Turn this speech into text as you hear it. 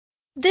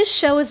This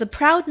show is a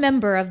proud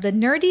member of the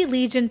Nerdy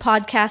Legion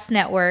Podcast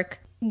Network.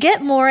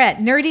 Get more at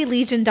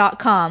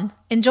nerdylegion.com.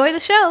 Enjoy the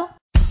show!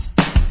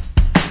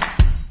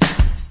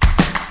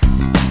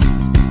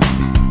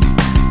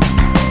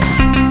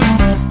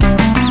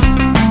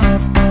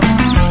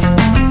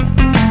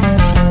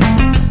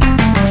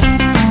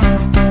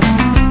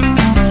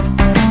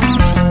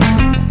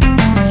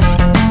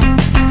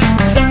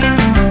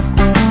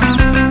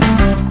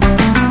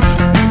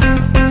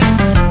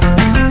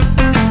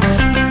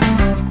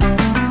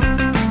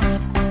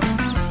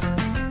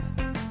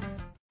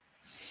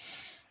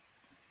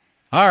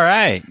 All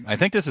right. I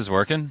think this is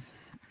working.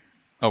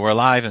 Oh, we're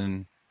live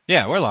and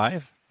yeah, we're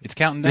live. It's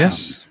counting down.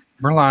 Yes,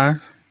 we're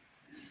live.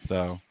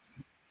 So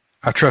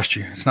I trust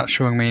you. It's not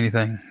showing me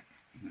anything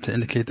to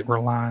indicate that we're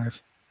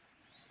live.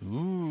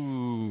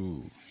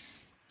 ooh.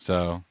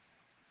 So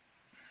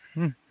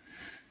So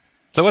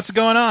what's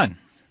going on?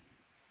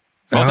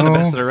 Welcome to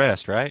Best of the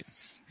Rest, right?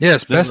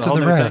 Yes, This is Best a of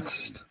the whole new thing?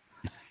 Rest.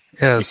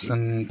 Yes,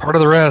 and part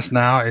of the rest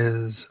now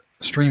is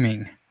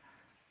streaming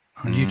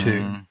on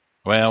YouTube.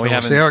 Well, So we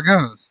we'll see how it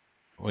goes.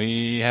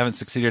 We haven't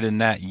succeeded in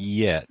that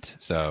yet.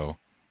 So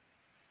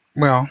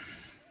Well,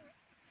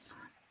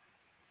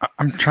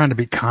 I'm trying to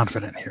be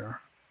confident here.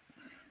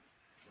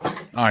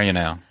 are you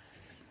now?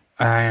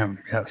 I am,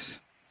 yes.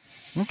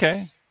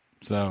 Okay.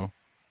 So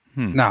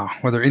Now,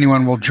 whether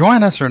anyone will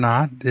join us or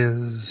not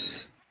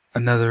is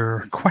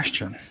another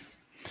question.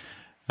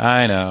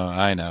 I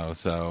know.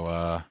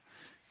 So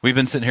we've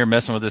been sitting here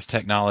messing with this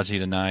technology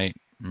tonight,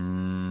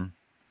 trying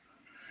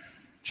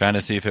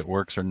to see if it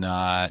works or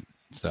not.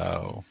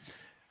 So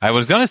I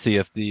was going to see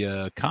if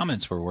the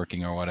comments were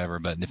working or whatever,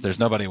 but if there's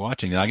nobody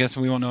watching, then I guess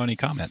we won't know any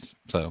comments.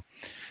 So,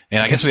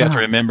 and I guess we have to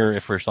remember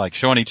if we're like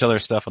showing each other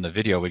stuff on the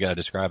video, we got to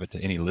describe it to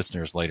any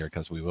listeners later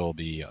because we will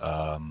be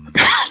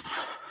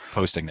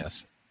posting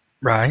this.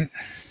 Right.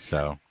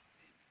 So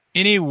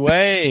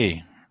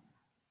anyway.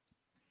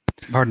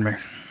 Pardon me.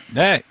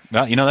 Hey,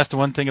 well, that's the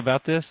one thing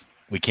about this.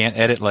 We can't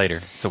edit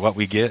later. So what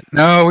we get.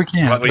 No, we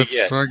can't. What we That's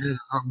get. what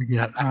we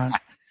get.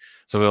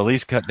 So we'll at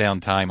least cut down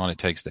time on it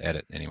takes to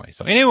edit anyway.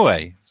 So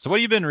anyway, so what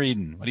have you been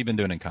reading? What have you been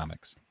doing in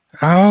comics?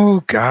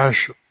 Oh,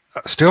 gosh.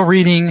 Still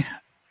reading,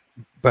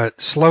 but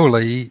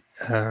slowly,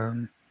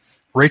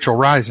 Rachel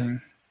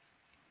Rising.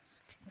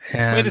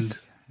 And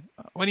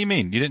what do you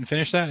mean? You didn't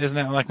finish that? Isn't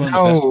that like one of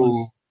the best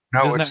ones?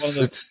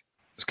 No,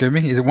 excuse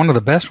me, is it one of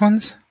the best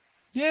ones?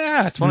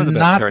 Yeah, it's one of the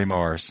best Terry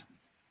Moore's.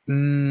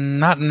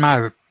 Not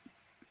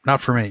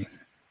for me.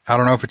 I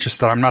don't know if it's just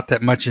that I'm not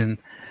that much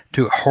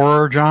into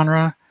horror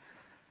genre,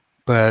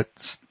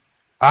 but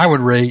I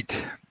would rate,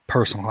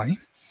 personally,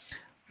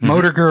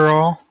 Motor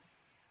Girl,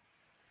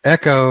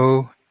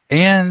 Echo,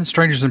 and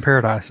Strangers in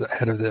Paradise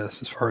ahead of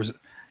this as far as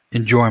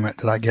enjoyment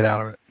that I get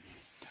out of it.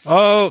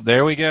 Oh,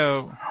 there we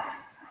go.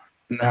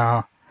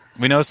 Now,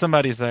 we know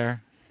somebody's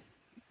there.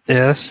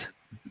 Yes,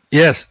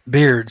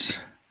 beards.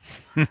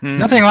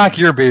 Nothing like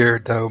your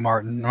beard, though,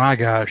 Martin. My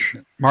gosh,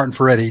 Martin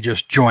Ferretti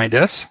just joined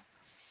us.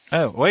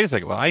 Oh, wait a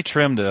second. Well, I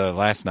trimmed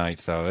last night,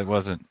 so it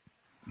wasn't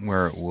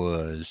where it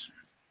was.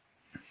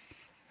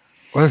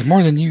 Well, it's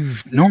more than you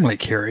normally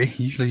carry.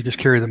 Usually you just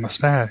carry the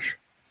mustache.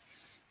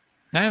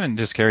 I haven't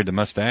just carried the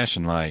mustache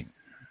in like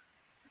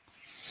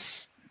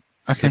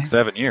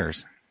 6-7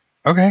 years.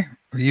 Okay.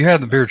 Well, you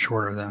had the beard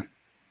shorter then.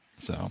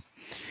 So,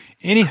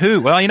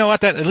 anywho, well, you know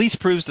what? That at least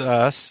proves to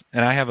us,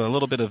 and I have a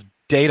little bit of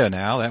data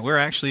now, that we're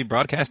actually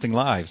broadcasting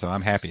live, so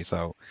I'm happy.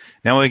 So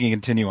now we can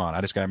continue on.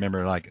 I just got to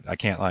remember, like, I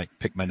can't, like,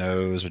 pick my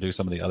nose or do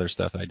some of the other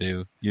stuff I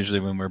do, usually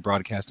when we're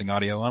broadcasting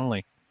audio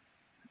only.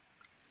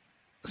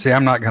 See,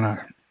 I'm not going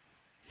to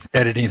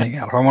edit anything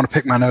out. If I want to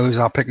pick my nose,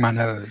 I'll pick my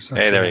nose.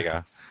 Okay. Hey, there you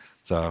go.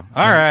 So,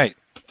 all right.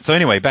 So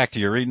anyway, back to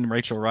your reading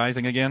Rachel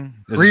Rising again?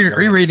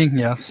 Rereading,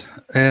 yes.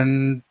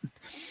 And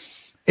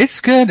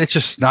it's good. It's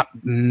just not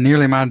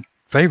nearly my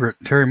favorite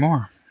Terry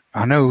Moore.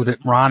 I know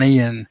that Ronnie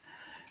and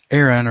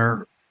Aaron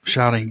are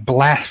shouting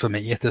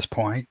blasphemy at this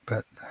point,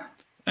 but...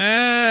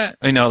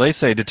 they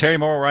say, did Terry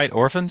Moore write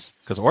Orphans?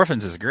 Because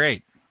Orphans is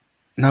great.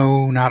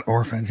 No, not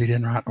Orphans. He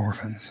didn't write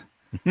Orphans.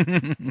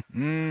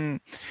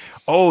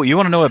 Oh, you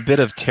want to know a bit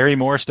of Terry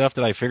Moore stuff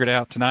that I figured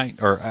out tonight?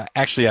 Or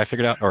actually, I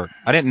figured out, or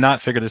I did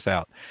not figure this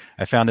out.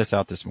 I found this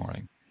out this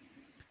morning.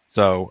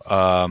 So,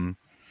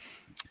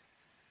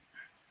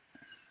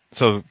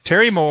 so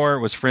Terry Moore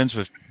was friends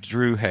with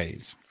Drew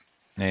Hayes.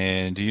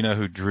 And do you know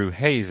who Drew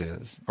Hayes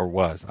is? Or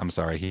was? I'm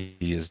sorry,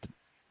 he is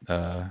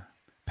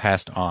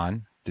passed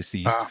on,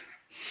 deceased.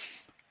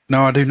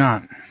 No, I do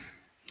not.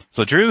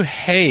 So Drew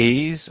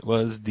Hayes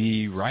was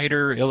the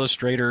writer,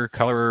 illustrator,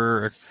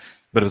 colorer,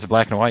 but it was a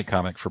black and white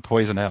comic for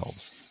Poison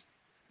Elves.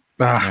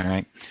 All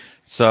right.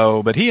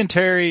 So, but he and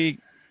Terry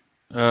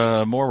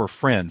Moore were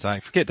friends. I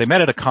forget. They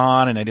met at a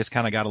con and they just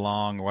kind of got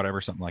along or whatever,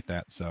 something like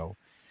that. So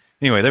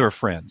anyway, they were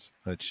friends,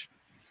 which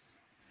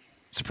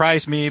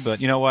surprised me,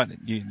 but you know what?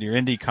 Your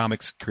indie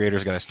comics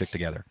creators got to stick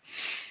together.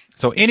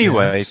 So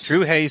anyway, yes.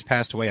 Drew Hayes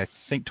passed away, I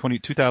think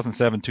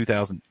 2007,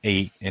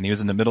 2008, and he was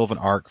in the middle of an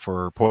arc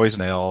for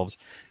Poison Elves.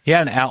 He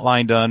had an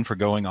outline done for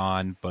Going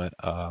On, but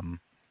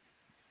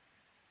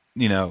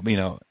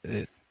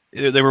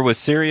they were with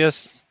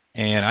Sirius,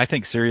 and I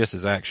think Sirius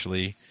is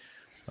actually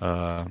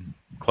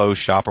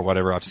closed shop or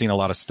whatever. I've seen a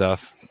lot of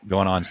stuff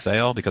going on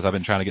sale because I've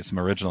been trying to get some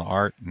original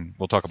art, and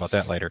we'll talk about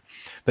that later.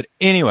 But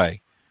anyway,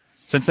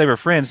 since they were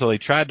friends, so they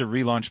tried to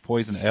relaunch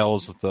Poison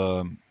Elves with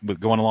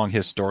going along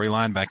his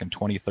storyline back in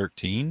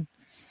 2013.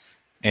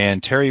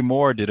 And Terry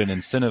Moore did an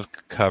incentive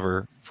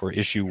cover for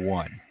issue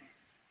 1.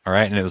 All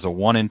right, and it was a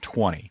 1 in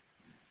 20.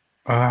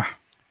 And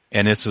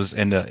this was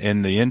in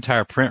the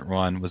entire print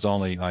run was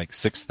only like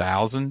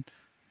 6,000.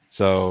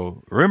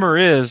 So rumor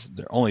is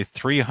there only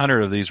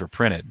 300 of these were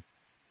printed.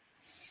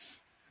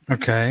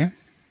 Okay.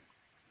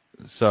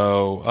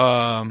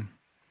 So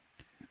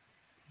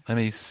let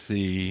me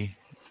see.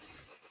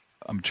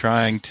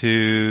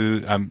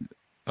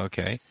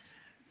 Okay.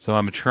 So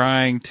I'm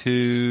trying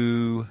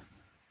to.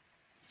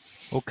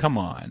 Oh, come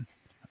on.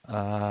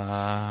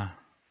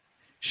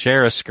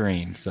 Share a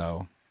screen.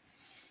 So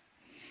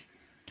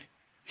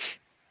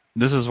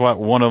this is what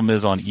one of them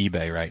is on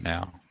eBay right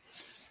now.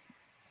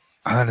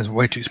 That is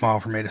way too small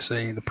for me to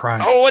see the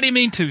price. Oh, what do you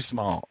mean too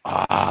small?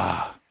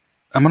 I'm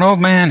an old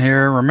man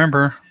here,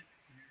 remember?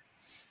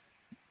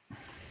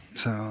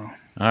 So.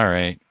 All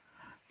right.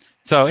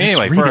 So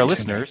anyway, for our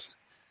listeners,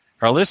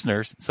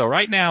 so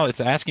right now it's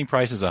asking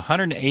price is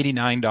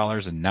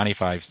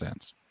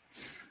 $189.95.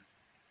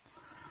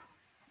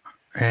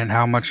 And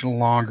how much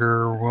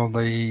longer will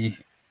the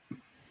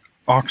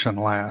auction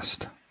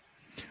last?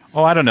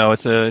 Oh, I don't know.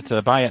 It's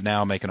a buy it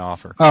now, make an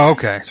offer. Oh,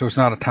 okay. So it's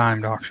not a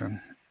timed auction.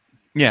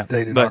 Yeah,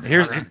 but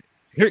auction.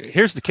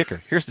 here's the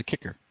kicker.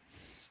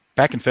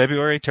 Back in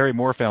February, Terry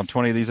Moore found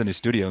 20 of these in his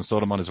studio and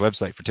sold them on his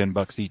website for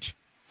 $10 each.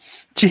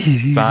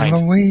 Jeez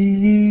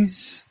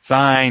Louise.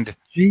 Signed.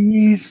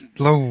 Jeez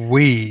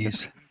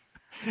Louise.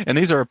 And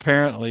these are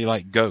apparently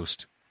like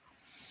Ghost.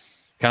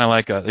 Kind of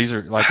like these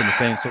are like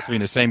supposed to be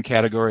in the same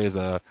category as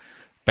a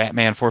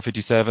Batman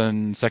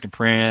 457 second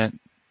print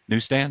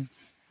newsstand.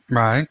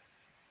 Right.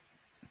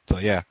 So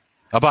yeah,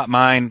 I bought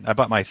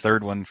my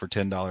third one for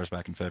 $10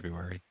 back in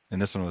February,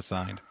 and this one was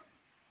signed.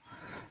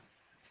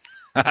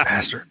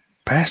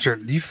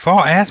 Bastard, you fall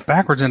ass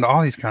backwards into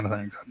all these kind of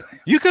things. I tell you.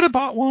 You could have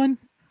bought one.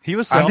 He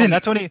was selling.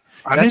 That's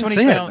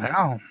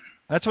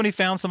when he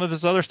found some of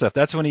his other stuff.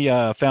 That's when he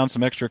found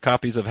some extra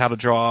copies of How to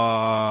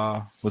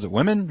Draw. Was it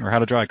Women or How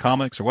to Draw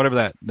Comics or whatever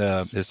that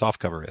his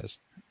softcover is.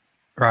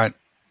 Right.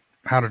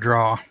 How to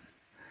Draw.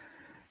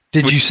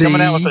 Did you see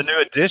coming out with a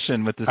new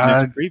edition with this new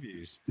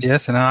previews?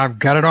 Yes, and I've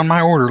got it on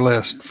my order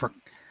list for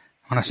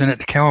when I send it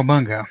to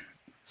Cowabunga.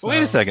 So,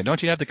 wait a second.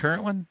 Don't you have the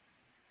current one?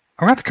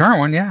 I got the current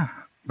one, yeah,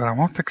 but I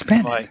want the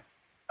expanded.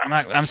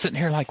 I'm sitting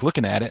here like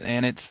looking at it,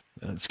 and it's.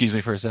 Excuse me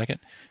for a second.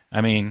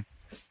 I mean,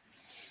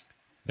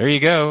 there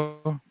you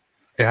go.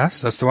 Yes,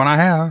 that's the one I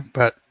have,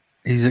 but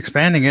he's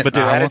expanding it. But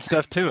they added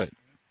stuff to it.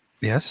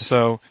 Yes.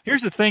 So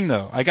here's the thing,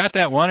 though. I got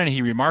that one, and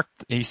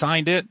he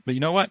signed it, but you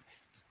know what?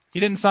 He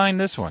didn't sign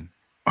this one.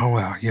 Oh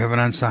well, you have an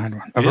unsigned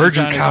one. A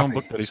virgin copy. His own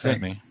book that he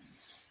sent me.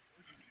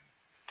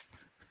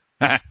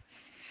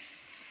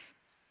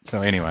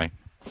 So anyway,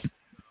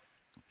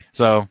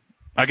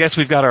 I guess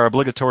we've got our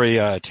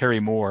obligatory Terry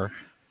Moore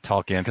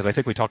talk in because I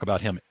think we talk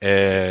about him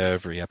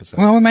every episode.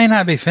 Well, we may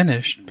not be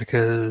finished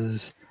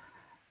because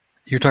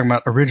you're talking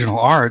about original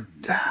art.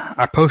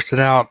 I posted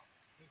out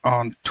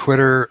on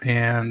Twitter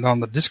and on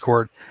the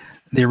Discord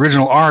the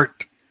original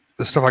art,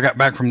 the stuff I got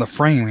back from the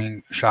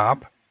framing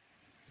shop,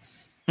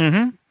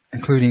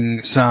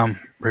 including some.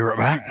 Be right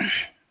back.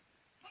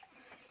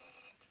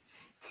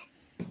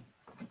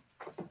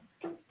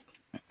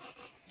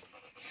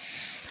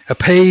 A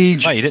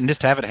page. Oh, you didn't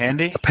just have it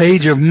handy? A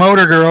page of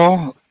Motor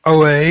Girl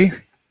OA.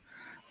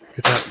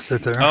 Get that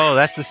sit there. Oh,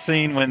 that's the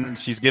scene when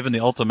she's given the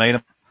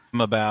ultimatum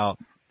about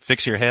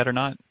fix your head or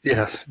not?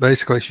 Yes,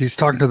 basically she's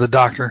talking to the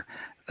doctor.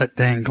 That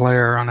dang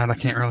glare on it, I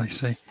can't really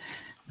see.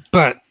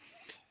 But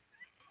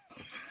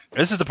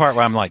this is the part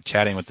where I'm like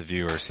chatting with the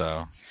viewer,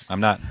 so I'm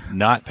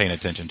not paying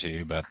attention to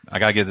you, but I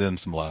gotta give them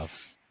some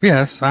love.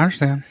 Yes, I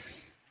understand.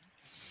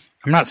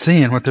 I'm not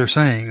seeing what they're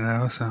saying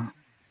though, so.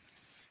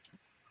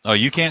 Oh,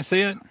 you can't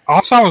see it?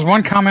 Also, there was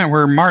one comment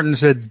where Martin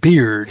said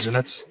beards, and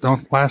that's the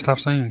last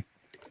I've seen.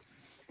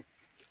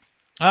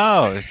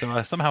 Oh,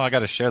 so somehow I got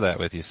to share that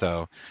with you.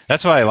 So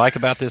that's what I like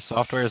about this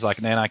software is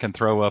like, man, I can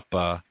throw up.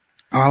 Oh,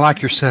 I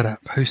like your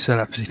setup. Whose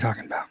setup is he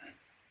talking about?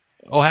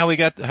 Oh, how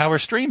we're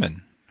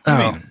streaming.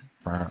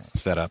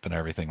 Setup and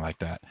everything like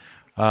that.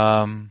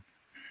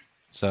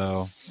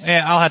 So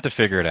yeah, I'll have to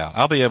figure it out.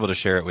 I'll be able to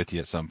share it with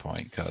you at some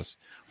point because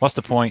what's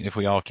the point if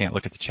we all can't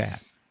look at the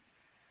chat?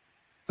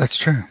 That's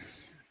true.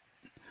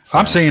 So.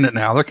 I'm seeing it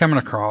now. They're coming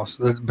across,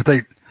 but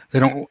they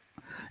don't.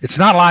 It's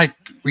not like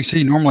we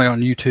see normally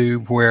on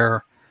YouTube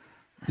where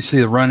you see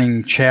the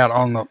running chat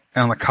on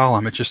the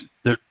column. It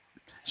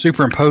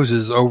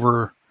superimposes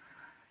over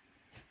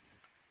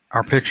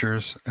our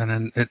pictures, and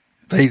then it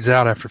fades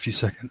out after a few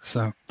seconds.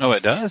 So. Oh,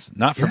 it does?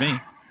 Not for me.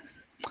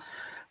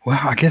 Well,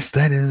 I guess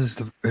that is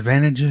the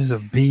advantages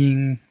of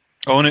being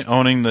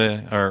running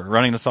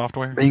the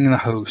software. Being the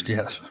host,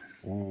 yes.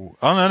 Ooh.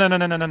 Oh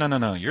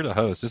no! You're the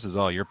host. This is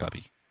all your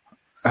puppy.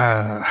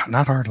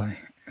 Not hardly.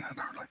 Not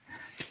hardly.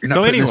 You're not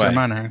So putting this anyway. in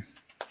my name.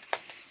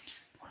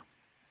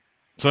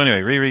 So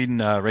anyway, rereading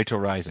Rachel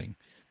Rising.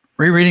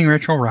 Rereading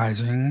Rachel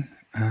Rising.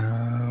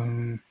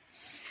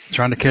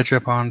 Trying to catch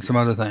up on some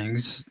other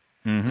things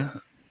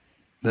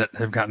that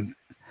have gotten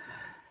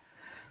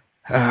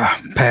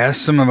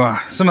past. Some of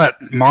that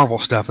Marvel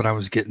stuff that I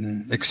was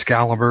getting.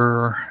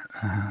 Excalibur,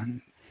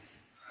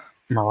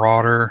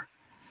 Marauder.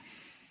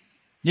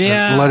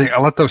 Yeah. I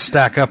let those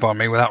stack up on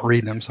me without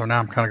reading them, so now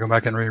I'm kind of going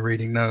back and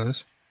rereading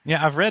those.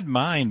 Yeah, I've read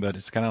mine, but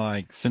it's kind of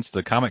like since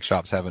the comic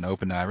shops haven't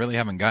opened, I really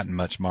haven't gotten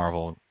much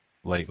Marvel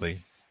lately.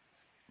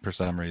 For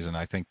some reason,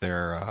 I think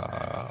they're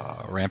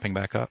ramping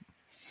back up.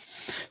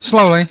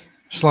 Slowly.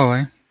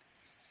 I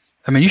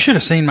mean, you should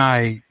have seen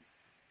my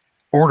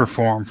order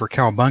form for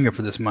Cowabunga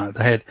for this month.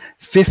 I had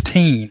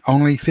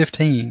only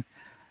 15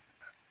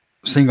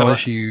 single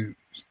issue,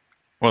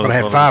 but I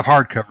had 5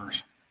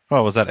 hardcovers.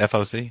 Oh, was that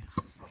FOC?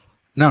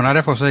 No, not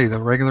FOC. The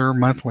regular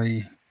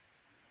monthly,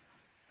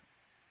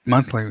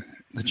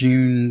 the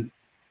June,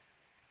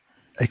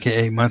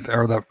 aka month,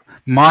 or the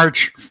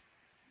March,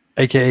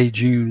 aka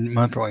June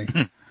monthly.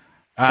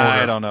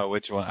 I don't know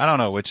which one. I don't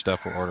know which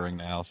stuff we're ordering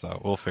now,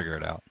 so we'll figure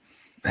it out.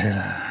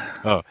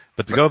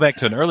 But to go back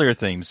to an earlier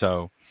theme,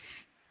 so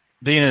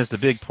being as the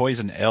big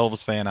Poison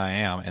Elves fan I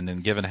am, and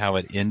then given how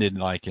it ended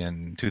like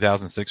in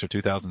 2006 or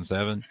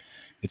 2007,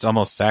 it's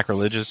almost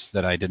sacrilegious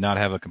that I did not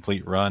have a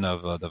complete run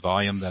of the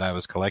volume that I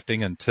was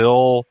collecting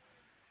until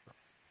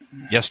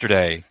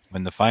yesterday,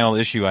 when the final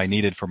issue I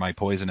needed for my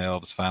Poison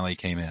Elves finally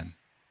came in.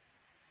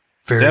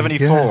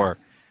 74.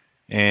 Good.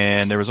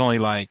 And there was only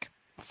like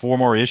 4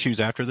 more issues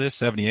after this,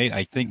 78.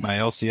 I think my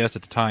LCS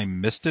at the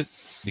time missed it,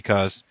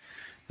 because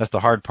that's the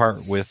hard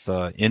part with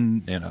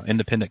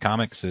independent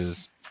comics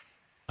is,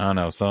 I don't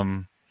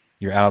know,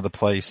 you're out of the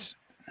place.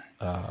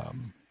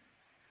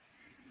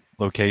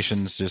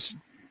 Locations just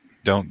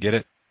don't get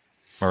it,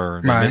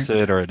 or they miss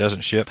it, or it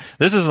doesn't ship.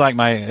 This is like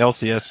my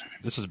LCS.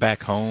 This was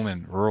back home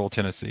in rural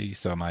Tennessee,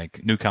 so my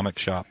new comic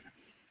shop,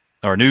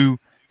 or new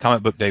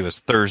comic book day was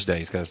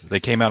Thursdays, because they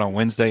came out on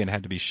Wednesday and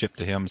had to be shipped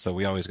to him, so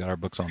we always got our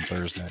books on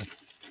Thursday.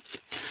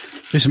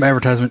 Do some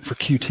advertisement for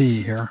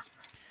QT here.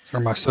 That's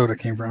where my soda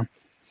came from.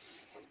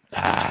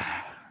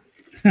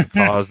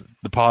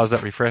 The pause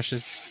that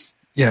refreshes.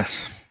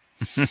 Yes.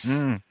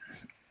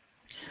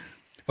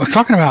 Well,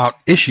 talking about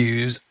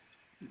issues,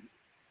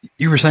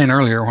 you were saying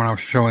earlier when I was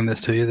showing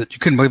this to you that you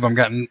couldn't believe I'm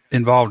gotten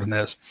involved in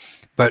this,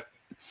 but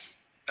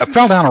I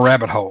fell down a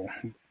rabbit hole.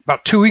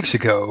 About 2 weeks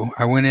ago,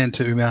 I went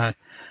into my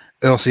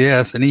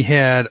LCS, and he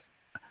had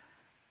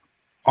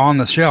on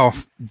the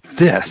shelf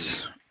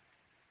this.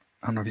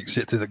 I don't know if you can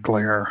see it through the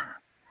glare.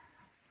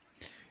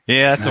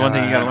 Yeah, that's the one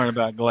thing you got to learn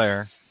about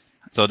glare.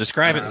 So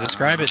describe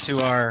it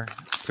to our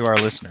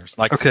listeners.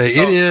 Like, okay,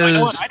 so, it is. You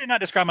know what? I did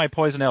not describe my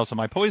Poison Elves. So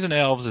my Poison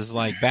Elves is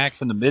like back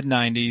from the mid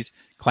 '90s,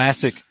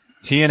 classic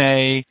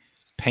TNA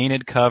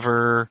painted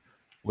cover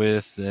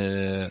with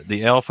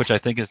the elf, which I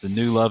think is the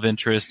new love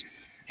interest,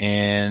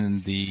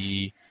 and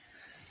the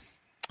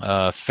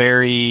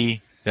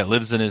fairy that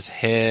lives in his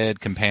head,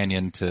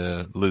 companion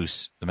to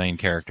Luce, the main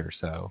character.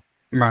 So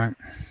right.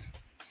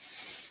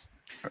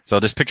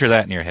 So just picture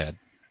that in your head.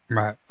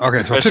 Right.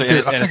 Okay. So I took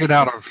it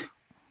out of.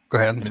 Go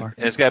ahead. I'm sorry.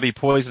 It's got to be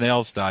Poison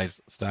Elf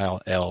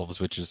style elves,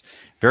 which is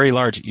very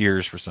large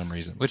ears for some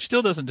reason, which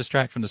still doesn't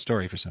distract from the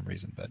story for some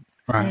reason. But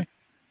right.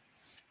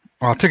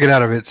 Well, I took it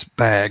out of its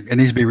bag. It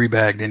needs to be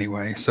rebagged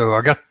anyway. So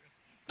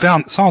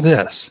I saw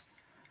this,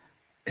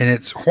 and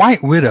it's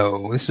White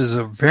Widow. This is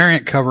a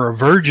variant cover, a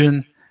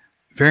Virgin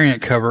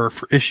variant cover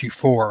for issue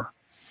 4.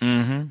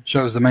 Mm-hmm.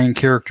 Shows the main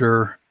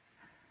character,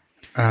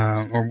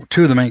 or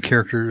 2 of the main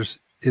characters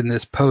in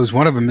this pose.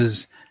 One of them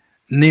is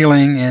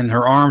kneeling, and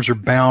her arms are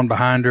bound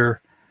behind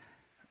her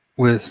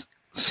with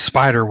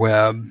spider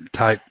web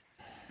type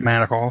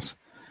manacles.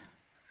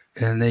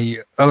 And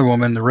the other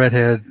woman, the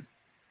redhead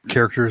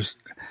character, is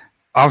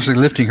obviously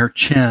lifting her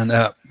chin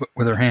up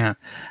with her hand.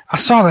 I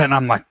saw that, and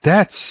I'm like,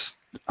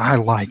 I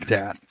like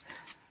that.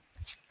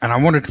 And I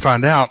wanted to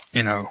find out,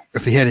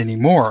 if he had any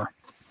more.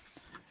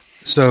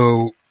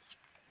 So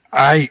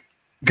I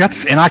got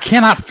this, and I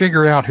cannot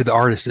figure out who the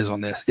artist is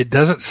on this. It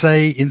doesn't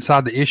say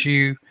inside the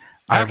issue.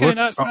 How can it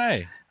not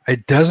say?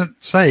 It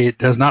doesn't say. It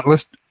does not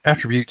list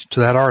attributes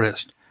to that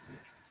artist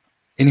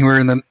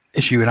anywhere in the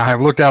issue. And I have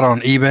looked out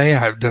on eBay. I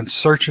have done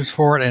searches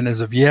for it, and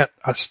as of yet,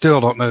 I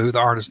still don't know who the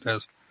artist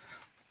is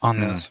on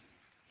this.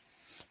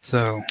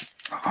 So,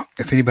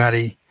 if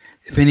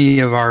any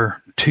of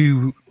our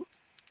 2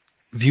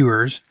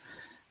 viewers,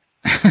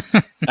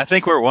 I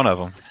think we're one of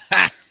them.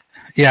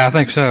 Yeah, I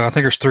think so. I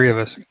think there's 3 of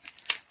us,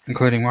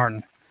 including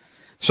Martin.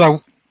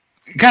 So,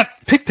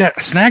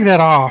 snagged that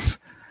off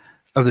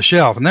of the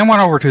shelf, and then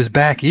went over to his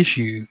back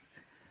issue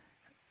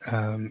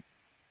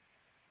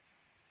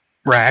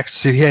rack to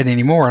see if he had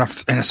any more,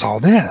 and I saw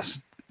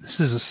this. This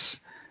is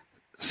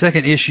a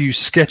second issue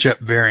SketchUp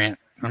variant.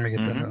 Let me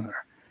get that in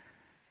there.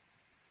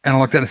 And I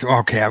looked at it and said,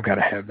 okay, I've got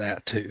to have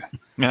that too.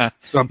 Yeah.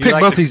 So I picked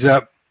both these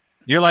up.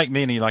 You're like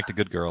me, and you like the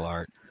good girl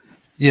art.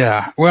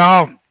 Yeah.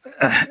 Well,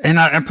 and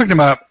I picked them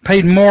up,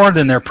 paid more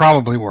than they're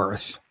probably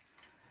worth.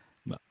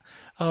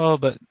 Oh,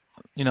 but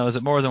is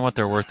it more than what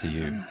they're worth to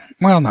you?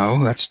 Well,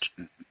 no, that's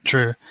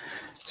true.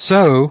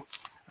 So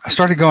I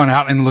started going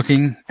out and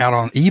looking out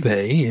on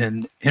eBay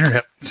and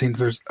internet, seeing if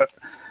there's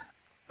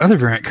other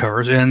variant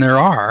covers, and there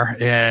are.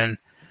 And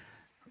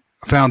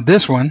I found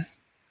this one.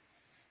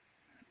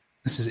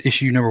 This is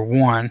issue number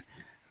 1.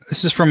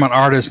 This is from an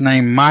artist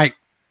named Mike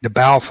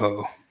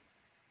DeBalfo.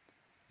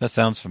 That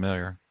sounds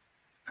familiar.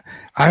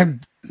 I've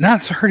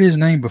not heard his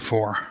name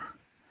before.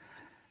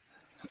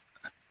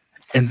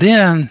 And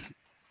then...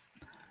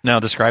 Now,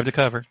 describe the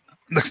cover.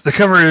 The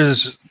cover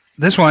is...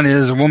 This one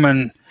is a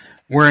woman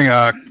wearing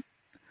a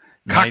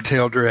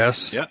cocktail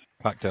dress. Yep,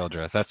 cocktail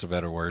dress. That's a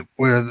better word.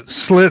 With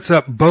slits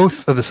up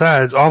both of the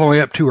sides all the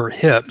way up to her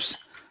hips.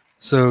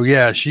 So,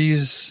 yeah,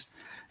 she's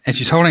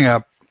holding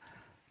a...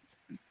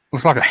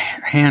 Looks like a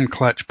hand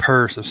clutch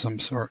purse of some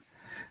sort.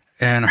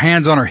 And her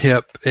hand's on her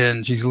hip,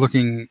 and she's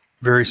looking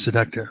very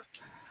seductive.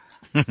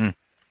 So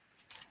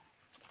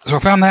I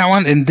found that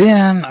one, and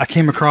then I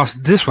came across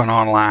this one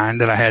online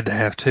that I had to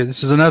have too.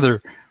 This is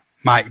another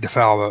Mike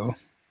DeFalvo.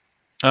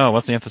 Oh,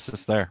 what's the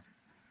emphasis there?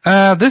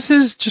 This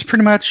is just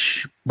pretty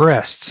much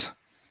breasts.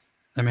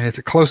 I mean, it's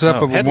a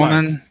close-up of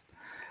headlines.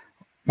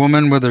 a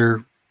woman with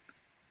her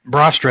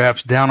bra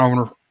straps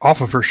down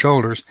off of her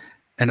shoulders,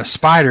 and a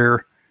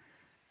spider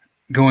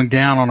going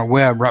down on a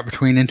web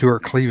right into her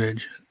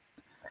cleavage.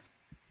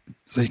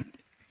 So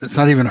it's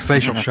not even a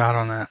facial shot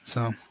on that.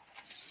 So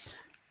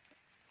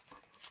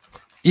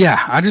yeah,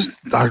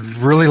 I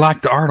really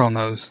like the art on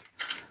those.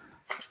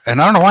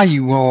 And I don't know why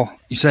you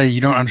say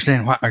you don't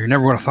understand why, or you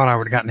never would have thought I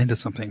would have gotten into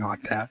something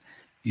like that.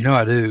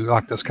 I do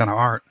like this kind of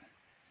art.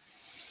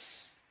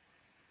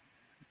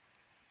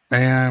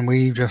 And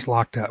we just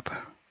locked up.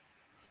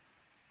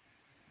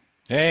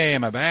 Hey,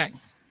 am I back?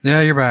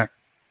 Yeah, you're back.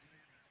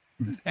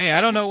 Hey,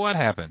 I don't know what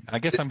happened. I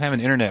guess I'm having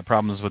internet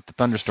problems with the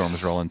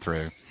thunderstorms rolling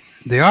through.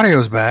 The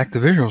audio's back. The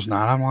visual's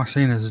not. I'm all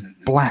seeing is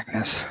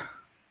blackness.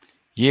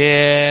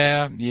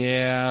 Yeah,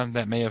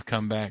 that may have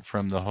come back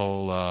from the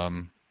whole,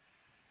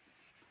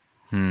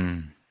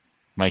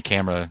 my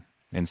camera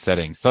and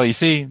settings. So you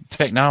see,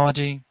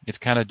 technology, it's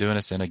kind of doing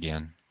us in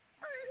again.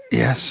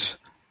 Yes.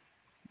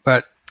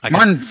 But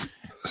Martin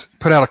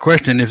put out a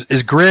question.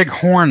 Is Greg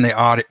Horn the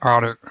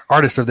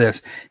artist of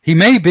this? He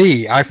may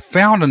be. I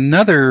found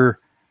another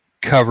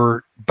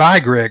cover by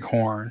Greg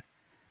Horn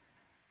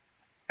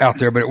out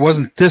there, but it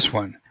wasn't this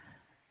one.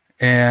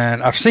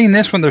 And I've seen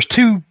this one. There's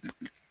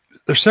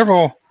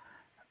several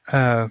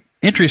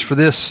entries for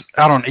this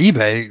out on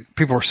eBay.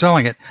 People are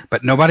selling it,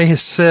 but nobody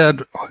has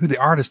said who the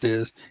artist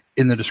is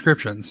in the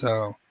description.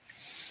 So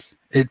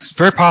it's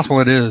very possible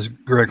it is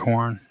Greg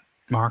Horn,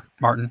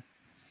 Martin.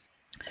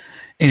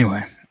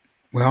 Anyway,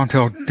 well,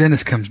 until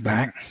Dennis comes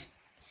back,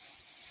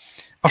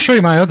 I'll show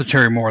you my other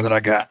Terry Moore that I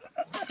got.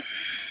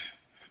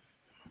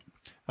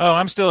 Oh,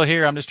 I'm still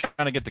here. I'm just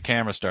trying to get the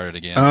camera started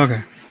again.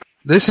 Okay.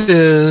 This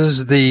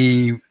is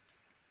the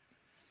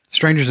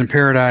Strangers in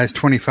Paradise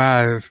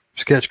 25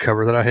 sketch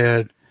cover that I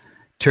had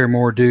Terry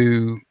Moore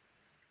do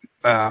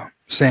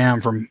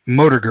Sam from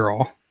Motor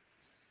Girl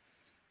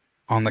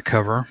on the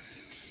cover.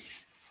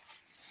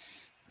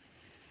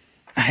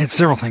 I had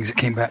several things that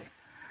came back.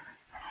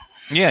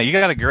 Yeah, you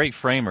got a great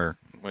framer,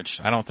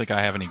 which I don't think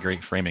I have any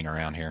great framing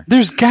around here.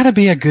 There's got to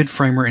be a good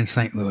framer in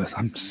St. Louis.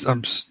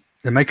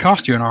 It may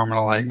cost you an arm and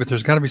a leg, but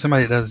there's got to be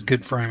somebody that does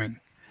good framing.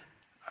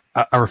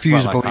 I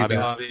refuse to believe Hobby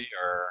that. Lobby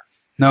or...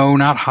 No,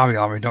 not Hobby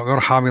Lobby. Don't go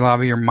to Hobby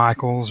Lobby or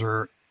Michael's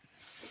or...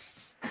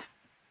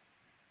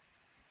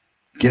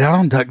 Get out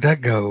on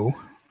DuckDuckGo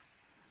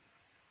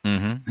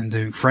and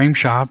do Frame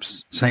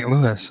Shops St.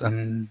 Louis.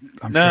 And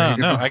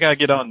I got to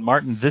get on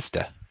Martin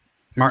Vista.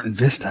 Martin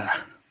Vista.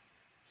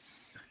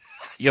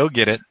 You'll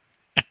get it.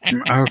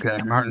 Okay,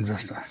 Martin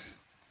Vista.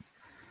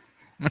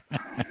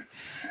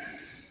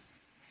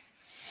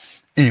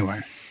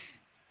 Anyway,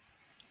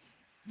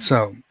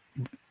 so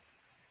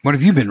what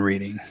have you been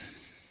reading?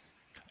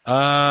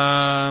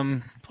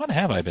 What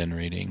have I been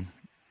reading?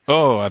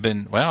 Oh, I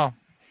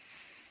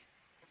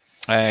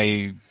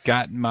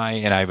got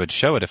and I would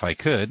show it if I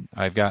could.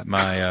 I've got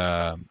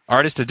my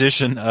artist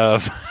edition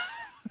of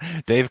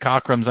Dave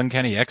Cockrum's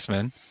Uncanny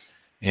X-Men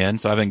in,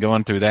 so I've been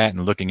going through that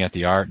and looking at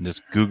the art and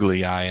just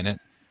googly-eyeing it.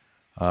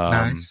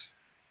 Nice.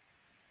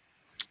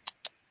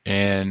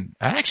 And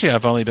actually,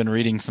 I've only been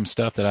reading some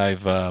stuff that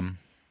I've,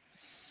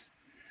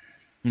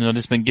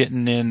 just been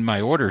getting in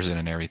my orders in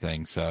and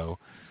everything. So,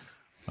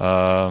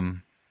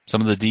 some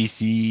of the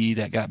DC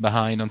that got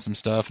behind on some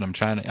stuff, and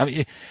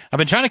I've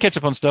been trying to catch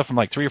up on stuff from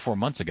like 3 or 4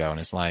 months ago, and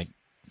it's like,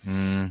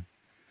 I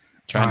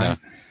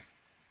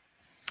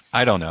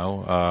don't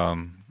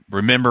know,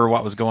 remember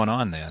what was going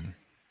on then.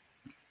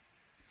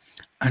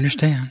 I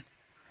understand.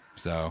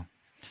 So,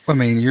 I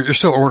mean, you're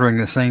still ordering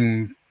the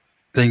same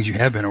things you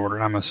have been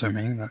ordering, I'm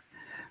assuming,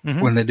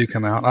 when they do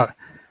come out.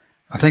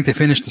 I think they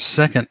finished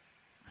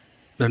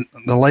the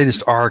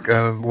latest arc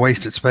of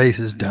Wasted Space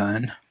is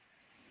done.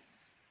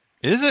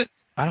 Is it?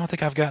 I don't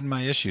think I've gotten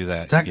my issue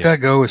that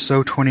DuckDuckGo is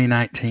so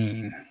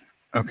 2019.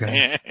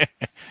 Okay.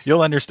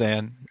 You'll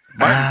understand.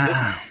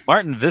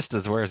 Martin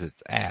Vista's where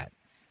it's at.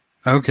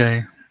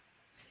 Okay.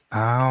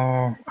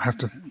 I'll have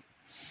to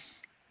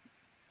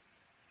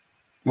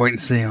wait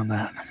and see on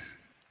that.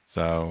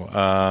 So, so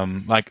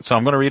I'm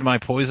going to read my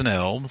Poison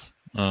Elves.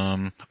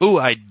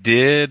 I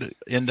did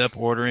end up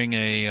ordering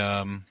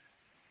a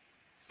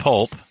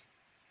pulp.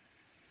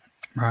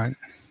 Right.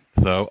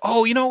 So,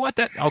 you know what?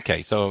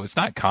 Okay, so it's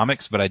not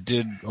comics, but I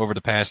did over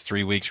the past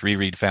 3 weeks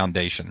reread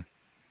Foundation.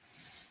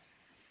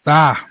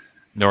 Or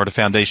the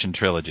Foundation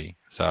trilogy.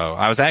 So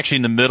I was actually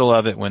in the middle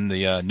of it when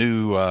the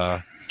new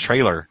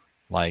trailer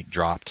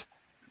dropped.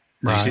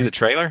 Did you see the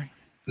trailer?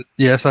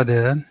 Yes, I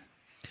did.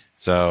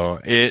 So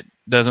it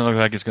doesn't look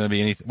like it's going to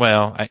be anything.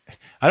 Well, I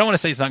don't want to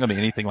say it's not going to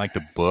be anything like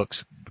the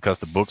books, because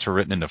the books were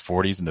written in the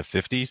 40s and the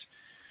 50s,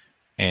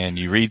 and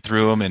you read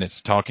through them and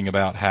it's talking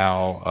about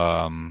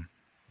how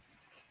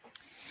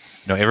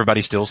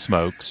everybody still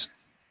smokes.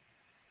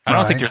 I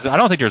don't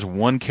think there's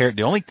one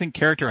character. The only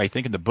character I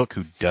think in the book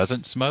who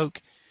doesn't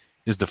smoke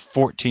is the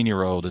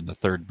 14-year-old in the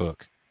third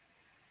book.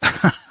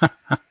 I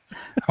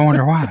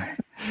wonder why.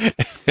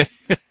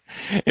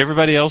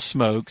 Everybody else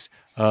smokes.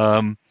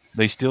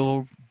 They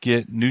still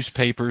get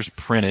newspapers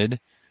printed.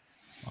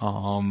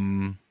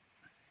 I'm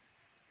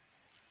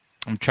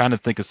trying to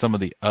think of some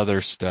of the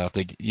other stuff.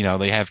 They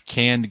have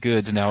canned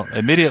goods now.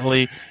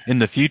 Immediately in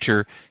the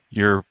future,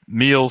 your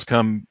meals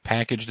come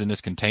packaged in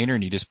this container,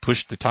 and you just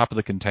push the top of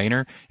the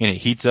container, and it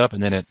heats up,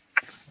 and then it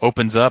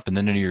opens up, and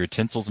then your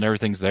utensils and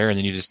everything's there, and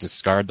then you just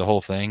discard the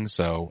whole thing.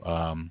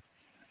 So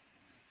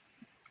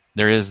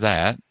there is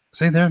that.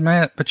 See, there's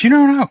Matt, but you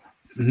don't know.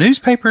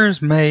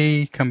 Newspapers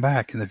may come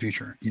back in the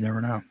future. You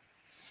never know.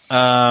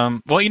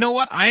 Well, you know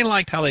what? I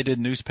liked how they did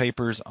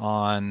newspapers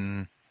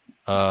on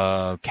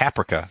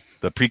Caprica,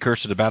 the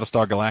precursor to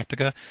Battlestar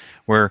Galactica,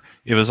 where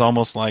it was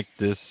almost like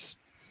this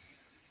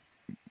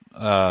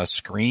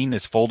screen,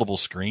 this foldable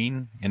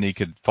screen, and you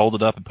could fold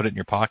it up and put it in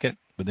your pocket,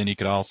 but then you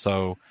could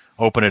also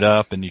open it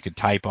up and you could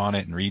type on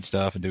it and read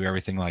stuff and do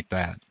everything like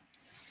that.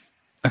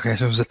 Okay,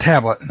 so it was a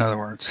tablet, in other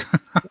words.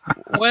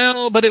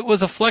 Well, but it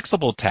was a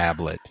flexible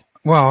tablet.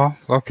 Well,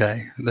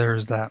 okay,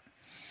 there's that.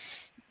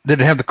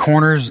 Did it have the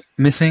corners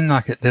missing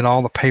like it did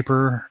all the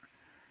paper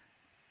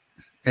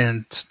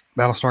in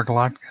Battlestar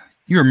Galactica?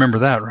 You remember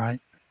that, right?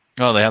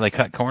 Oh, they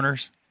cut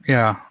corners?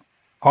 Yeah.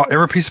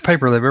 Every piece of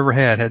paper they've ever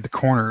had the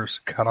corners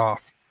cut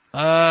off.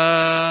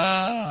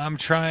 I'm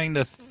trying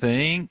to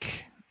think.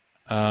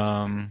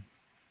 I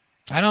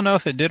don't know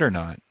if it did or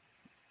not.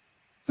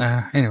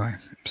 Anyway,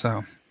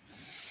 so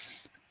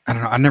I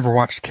don't know. I never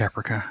watched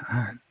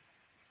Caprica.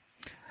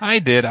 I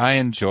did. I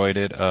enjoyed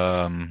it. It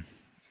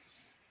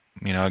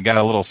got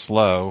a little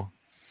slow,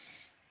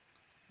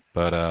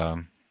 but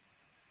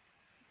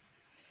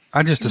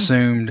I just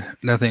assumed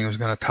nothing was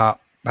going to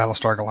top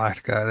Battlestar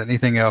Galactica. That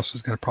anything else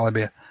was going to probably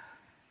be a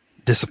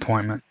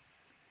disappointment,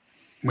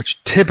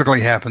 which typically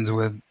happens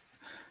with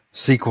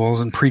sequels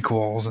and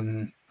prequels,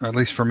 and at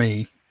least for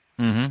me,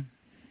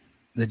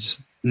 they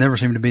just never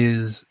seem to be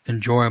as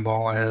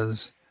enjoyable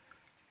as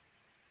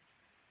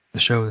the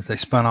show that they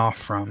spun off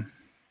from.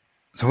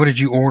 So what did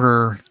you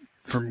order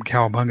from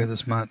Cowabunga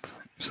this month?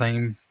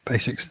 Same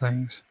basics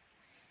things?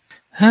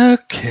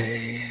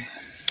 Okay.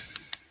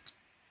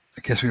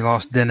 I guess we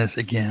lost Dennis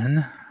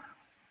again.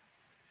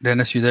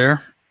 Dennis, you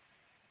there?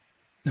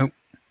 Nope.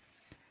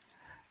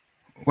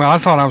 Well, I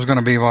thought I was going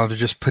to be able to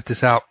just put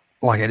this out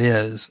like it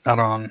is, out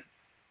on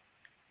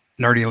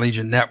Nerdy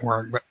Legion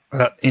Network, but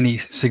without any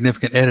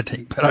significant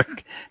editing. But I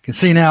can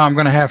see now I'm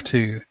going to have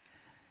to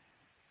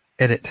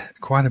edit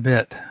quite a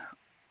bit,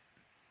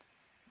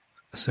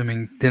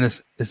 assuming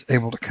Dennis is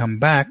able to come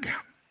back.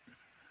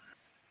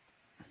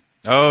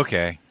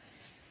 Okay.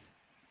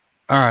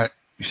 All right.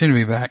 You seem to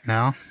be back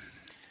now.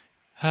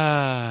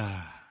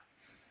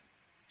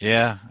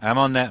 Yeah, I'm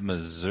on that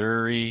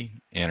Missouri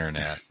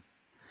internet.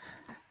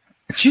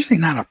 It's usually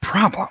not a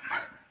problem.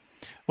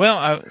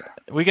 Well,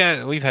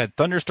 we've had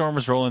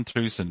thunderstorms rolling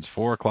through since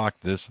 4:00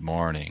 this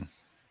morning.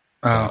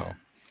 So,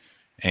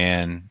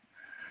 and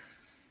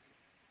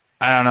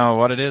I don't know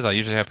what it is. I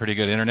usually have pretty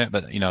good internet,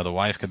 but the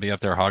wife could be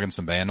up there hogging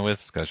some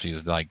bandwidth because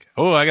she's like,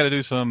 "Oh, I got to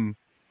do some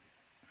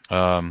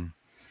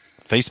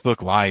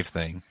Facebook Live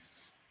thing."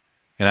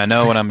 And I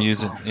know when I'm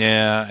using,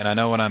 and I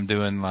know when I'm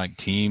doing like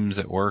Teams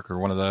at work or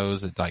one of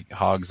those, it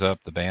hogs up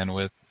the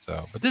bandwidth.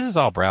 So, but this is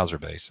all browser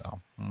based,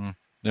 so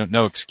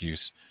no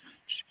excuse.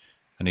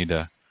 I need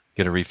to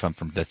get a refund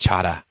from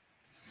Dachata.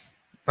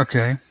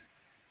 Okay.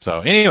 So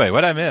anyway,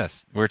 what I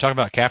missed? We were talking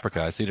about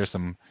Caprica. I see there's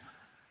some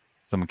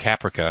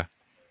Caprica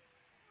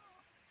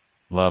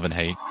love and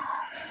hate.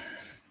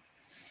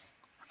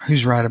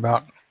 Who's right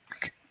about?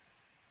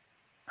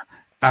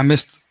 I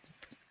missed.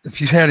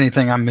 If you've had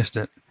anything, I missed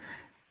it.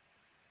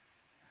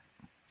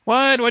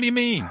 What? What do you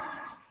mean?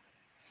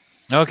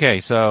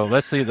 Okay, so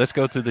let's see. Let's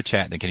go through the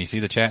chat. Can you see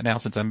the chat now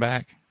since I'm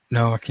back?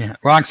 No, I can't.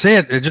 Well, I can see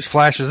it. It just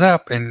flashes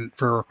up, and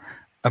for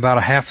about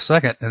a half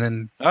second, and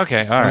then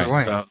okay, all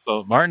right.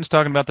 So Martin's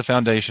talking about the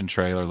Foundation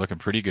trailer, looking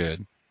pretty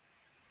good.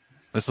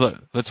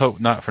 Let's hope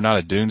not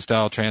a Dune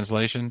style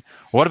translation.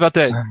 What about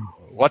that? Oh.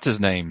 What's his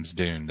name's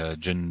Dune?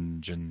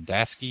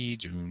 Jundaski?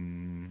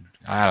 June?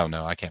 I don't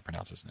know. I can't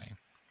pronounce his name.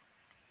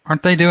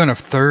 Aren't they doing a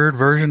third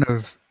version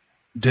of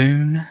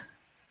Dune?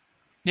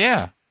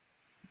 Yeah.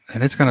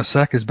 And it's going to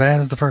suck as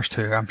bad as the first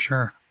two, I'm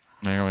sure.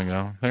 There we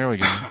go.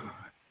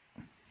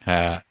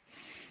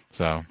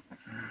 So,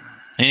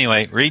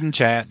 anyway, read and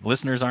chat.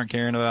 Listeners aren't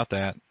caring about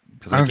that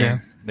because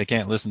they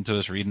can't listen to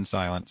us read in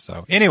silence.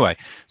 So anyway,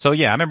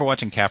 yeah, I remember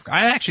watching Kafka.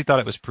 I actually thought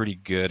it was pretty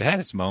good. It had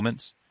its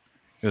moments.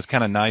 It was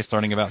kind of nice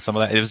learning about some of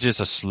that. It was just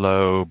a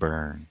slow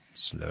burn,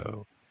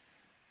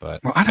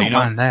 But well, I don't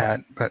mind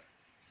that, but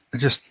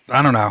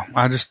I don't know.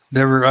 I just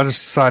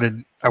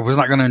decided I was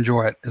not going to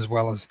enjoy it as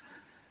well as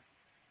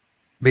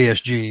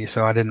BSG,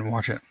 so I didn't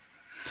watch it.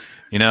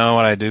 You know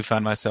what I do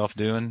find myself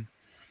doing?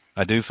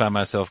 I do find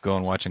myself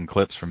going watching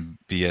clips from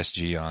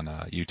BSG on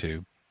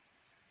YouTube.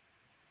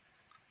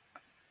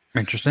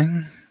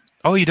 Interesting.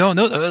 Oh, you don't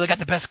know? They got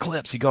the best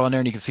clips. You go in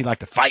there and you can see like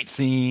the fight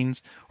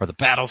scenes or the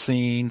battle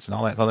scenes and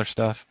all that other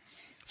stuff.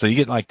 So you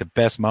get like the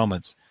best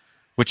moments,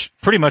 which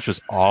pretty much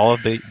was all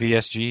of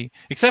BSG,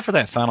 except for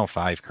that Final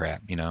 5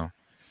 crap, you know.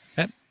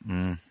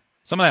 Some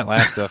of that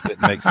last stuff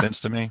didn't make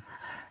sense to me.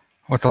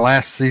 What, the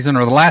last season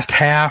or the last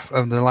half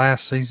of the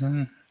last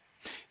season?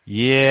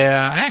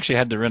 Yeah, I actually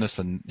had to rent us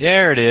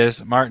there it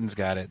is. Martin's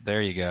got it.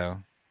 There you go.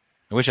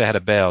 I wish I had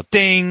a bell.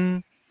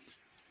 Ding!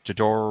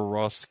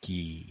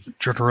 Jodorowsky.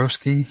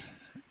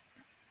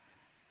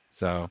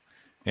 So,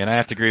 and I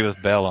have to agree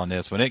with Bell on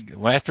this.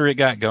 After it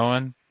got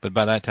going, but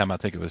by that time I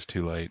think it was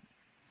too late.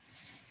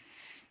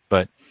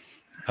 But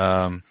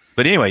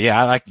anyway,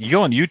 yeah, you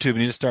go on YouTube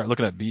and you just start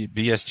looking at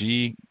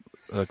BSG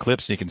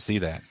clips and you can see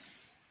that.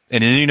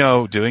 And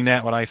then doing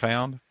that, what I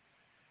found?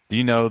 Do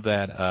you know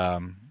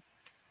that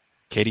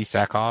Katie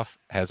Sackhoff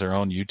has her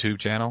own YouTube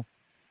channel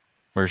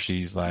where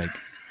she's like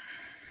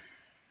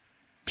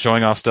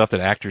showing off stuff that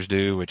actors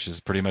do, which is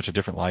pretty much a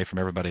different life from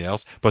everybody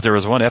else. But there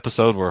was one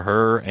episode where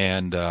her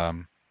and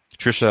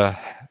Trisha,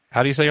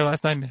 how do you say your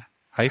last name?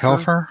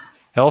 Helfer?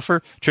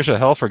 Trisha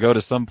Helfer go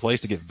to some place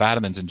to get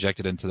vitamins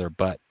injected into their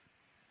butt.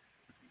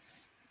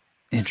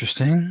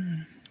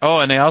 Interesting. Oh,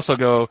 and they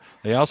also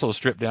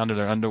strip down to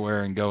their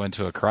underwear and go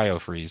into a cryo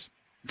freeze.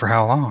 For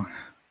how long?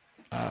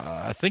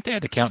 I think they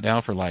had to count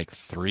down for like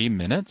 3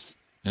 minutes,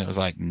 and it was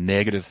like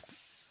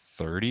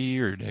 -30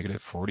 or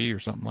 -40 or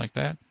something like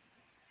that.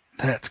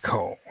 That's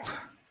cold.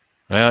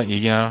 Well,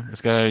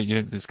 it's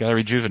gotta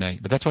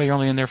rejuvenate, but that's why you're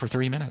only in there for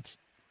 3 minutes.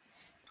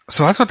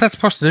 So that's what that's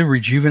supposed to do,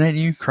 rejuvenate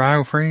you,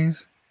 cryo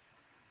freeze?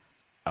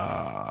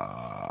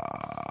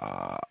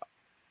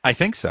 I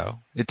think so.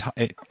 Maybe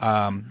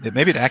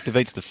it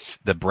activates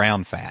the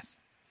brown fat.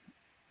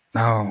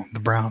 Oh, the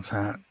brown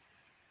fat.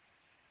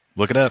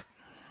 Look it up.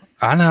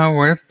 I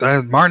know.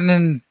 Martin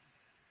and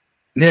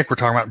Nick were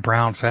talking about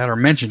brown fat, or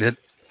mentioned it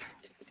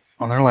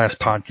on their last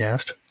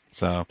podcast.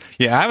 So,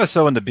 yeah, I was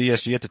so into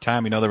BSG at the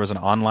time. There was an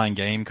online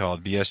game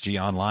called BSG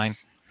Online.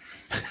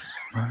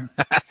 Right.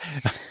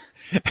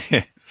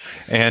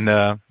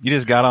 And you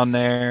just got on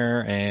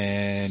there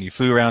and you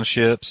flew around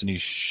ships and you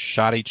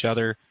shot each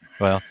other.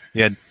 Well,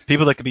 you had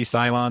people that could be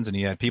Cylons and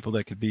you had people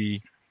that could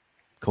be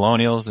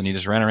Colonials, and you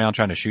just ran around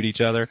trying to shoot each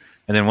other.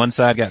 And then one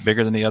side got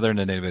bigger than the other, and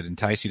then they would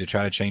entice you to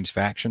try to change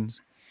factions.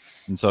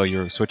 And so you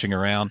were switching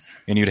around,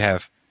 and you'd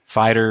have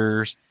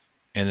fighters,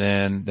 and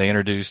then they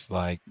introduced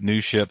like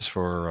new ships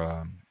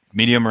for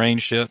medium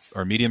range ships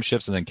or medium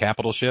ships, and then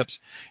capital ships.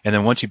 And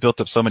then once you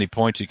built up so many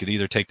points, you could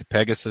either take the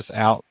Pegasus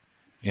out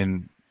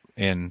in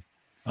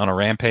on a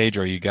rampage,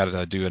 or you got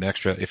to do an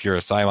extra. If you're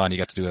a Cylon, you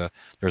got to do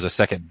there's a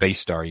second base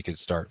star. You could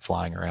start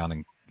flying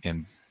around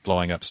and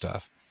blowing up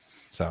stuff.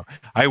 So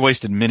I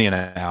wasted many an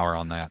hour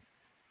on that.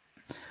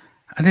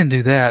 I didn't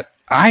do that.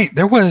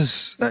 There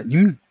was I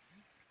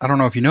don't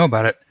know if you know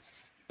about it,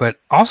 but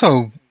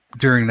also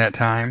during that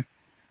time,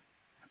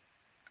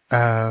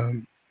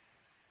 Ronald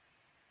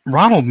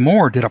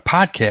Moore did a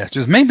podcast.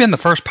 It may have been the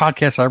first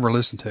podcast I ever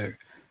listened to,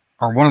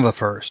 or one of the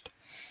first.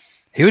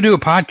 He would do a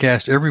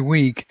podcast every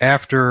week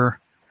after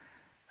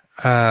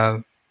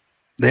the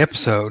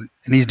episode,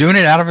 and he's doing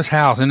it out of his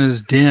house in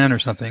his den or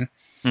something.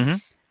 Mm-hmm.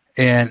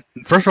 And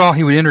first of all,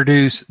 he would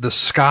introduce the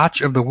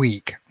Scotch of the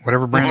week,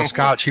 whatever brand of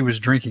Scotch he was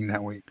drinking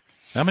that week.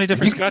 How many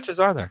different Scotches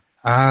are there?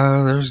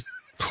 There's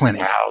plenty.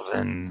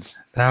 Thousands.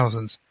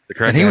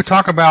 And he would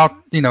talk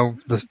about,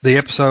 the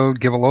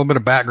episode, give a little bit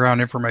of background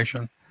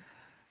information.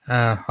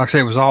 Like I say,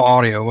 it was all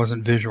audio, it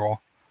wasn't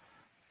visual.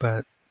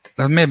 But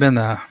that may have been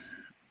one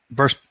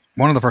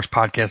of the first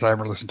podcasts I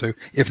ever listened to,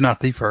 if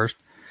not the first,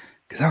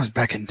 because that was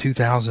back in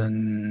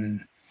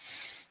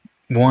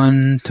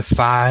 2001 to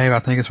 5, I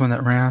think is when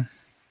that ran.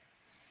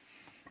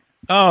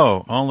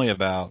 Oh, only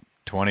about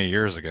 20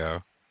 years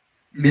ago.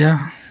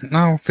 Yeah,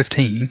 no,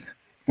 15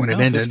 when it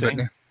ended.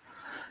 15.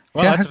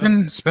 But yeah,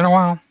 it's been a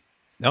while.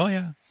 Oh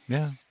yeah.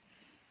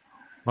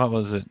 What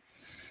was it?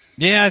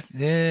 Yeah,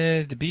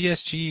 the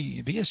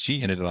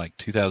BSG ended like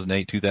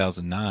 2008,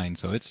 2009.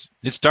 So it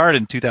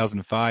started in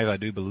 2005, I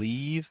do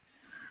believe.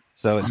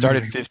 So it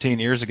started 15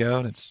 years ago,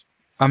 and it's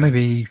I may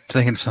be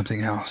thinking of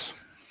something else.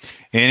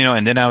 And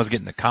and then I was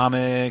getting the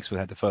comics. We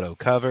had the photo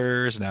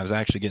covers, and I was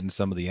actually getting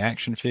some of the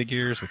action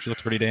figures, which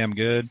looked pretty damn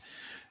good.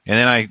 And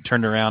then I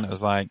turned around. It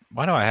was like,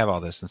 why do I have all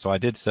this? And so I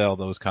did sell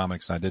those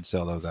comics, and I did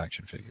sell those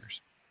action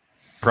figures.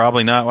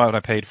 Probably not what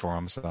I paid for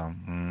them. So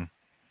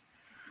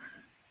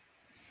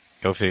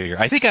go figure.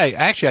 I think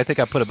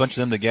I put a bunch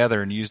of them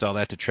together and used all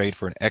that to trade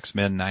for an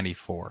X-Men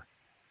 '94.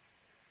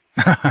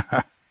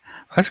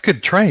 That's a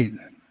good trade.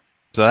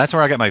 So that's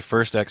where I got my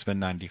first X-Men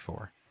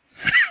 '94.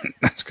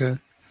 That's good.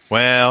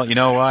 Well, you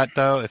know what,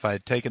 though? If I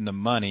had taken the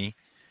money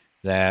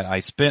that I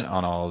spent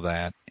on all of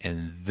that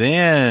and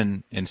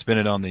spent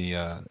it on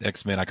the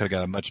X-Men, I could have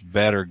got a much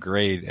better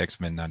grade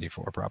X-Men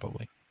 '94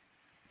 probably.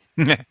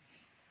 That's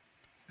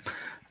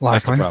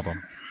the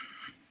problem.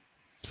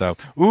 So,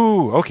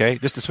 okay,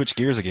 just to switch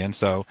gears again.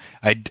 So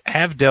I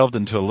have delved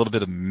into a little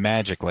bit of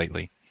Magic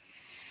lately.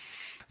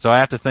 So I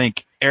have to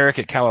thank Eric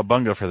at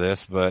Cowabunga for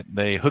this, but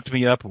they hooked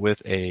me up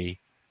with a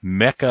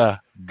Mecha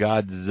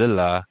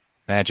Godzilla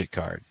Magic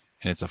card.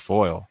 And it's a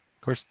foil.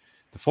 Of course,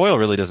 the foil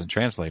really doesn't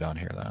translate on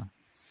here, though.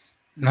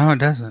 No, it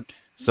doesn't.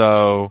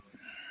 So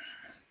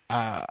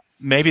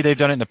maybe they've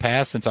done it in the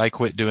past since I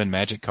quit doing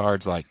Magic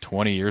cards like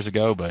 20 years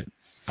ago, but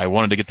I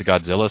wanted to get the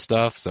Godzilla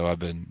stuff, so I've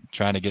been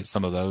trying to get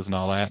some of those and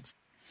all that.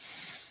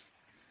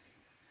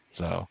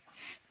 So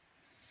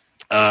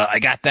I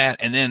got that,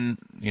 and then,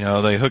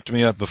 they hooked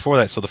me up before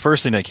that. So the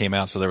first thing that came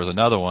out, so there was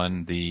another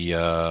one, the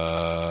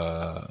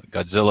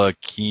Godzilla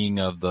King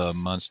of the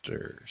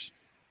Monsters.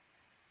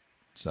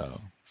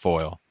 So,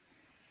 foil.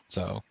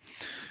 So,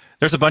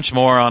 there's a bunch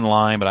more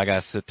online, but I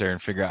got to sit there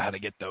and figure out how to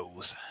get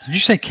those. Did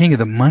you say King of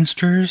the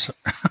Monsters?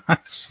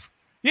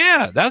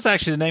 Yeah, that was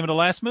actually the name of the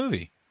last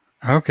movie.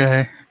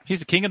 Okay. He's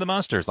the King of the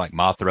Monsters, like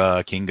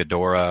Mothra, King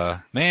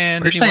Ghidorah.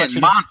 Man, you're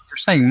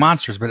saying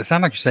monsters, but it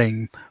sounds like you're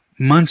saying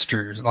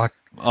monsters, like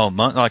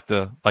like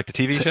the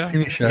TV show.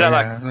 TV show. Is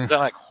that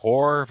like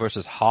horror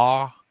versus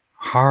ha?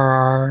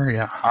 Horror,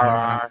 yeah.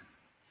 Horror.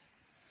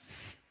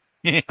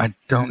 I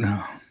don't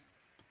know.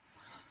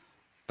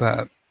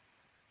 But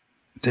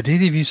did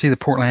either of you see the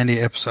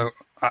Portlandia episode?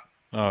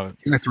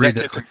 You have to read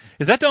that.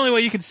 Is that the only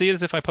way you can see it?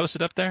 Is if I post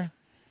it up there?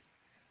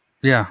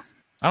 Yeah.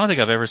 I don't think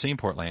I've ever seen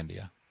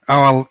Portlandia.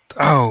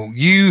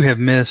 You have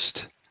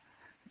missed.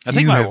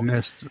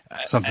 Missed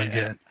something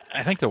good.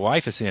 I think the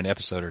wife has seen an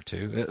episode or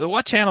two.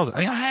 What channels?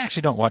 I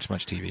actually don't watch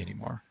much TV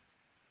anymore.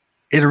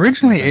 It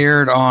originally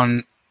aired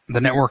on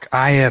the network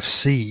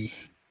IFC.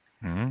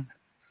 Mm-hmm.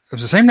 It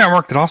was the same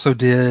network that also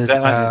did.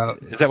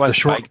 Is that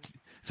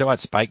what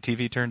Spike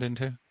TV turned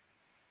into?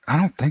 I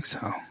don't think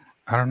so.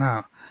 I don't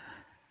know.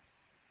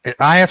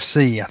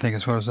 IFC, I think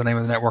is what was the name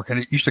of the network, and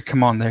it used to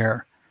come on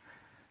there.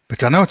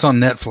 But I know it's on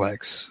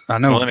Netflix. I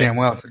know damn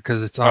well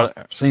because it's on.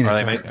 I've seen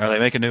it. Are they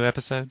making new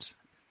episodes?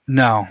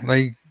 No,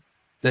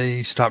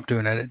 they stopped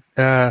doing it.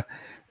 It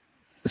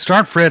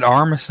starred Fred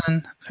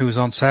Armisen, who was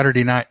on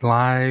Saturday Night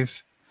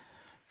Live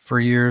for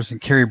years, and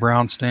Carrie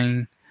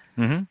Brownstein.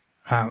 Mm-hmm.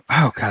 Oh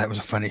God, that was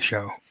a funny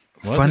show.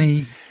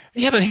 Funny.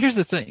 Yeah, but here's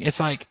the thing. It's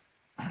like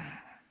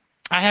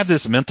I have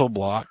this mental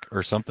block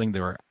or something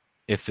where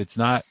if it's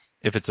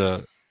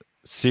a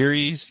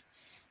series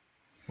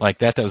like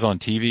that was on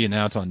TV and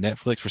now it's on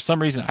Netflix, for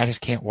some reason I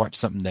just can't watch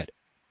something that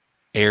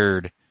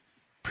aired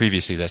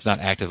previously that's not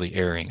actively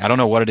airing. I don't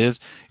know what it is.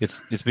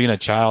 It's being a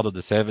child of the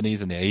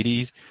 70s and the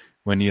 80s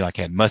when you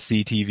had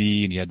must-see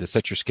TV and you had to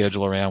set your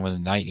schedule around when the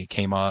night it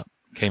came on.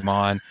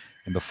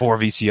 And before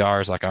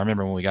VCRs, I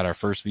remember when we got our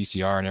first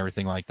VCR and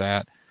everything like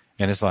that.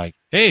 And it's like,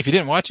 hey, if you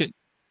didn't watch it,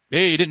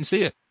 hey, you didn't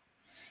see it.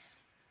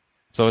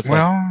 So it's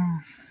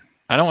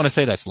I don't want to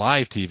say that's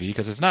live TV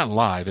because it's not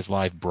live, it's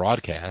live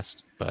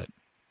broadcast, but.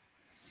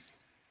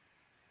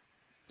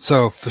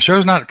 So if the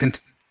show's not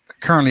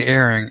currently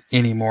airing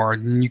anymore,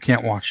 then you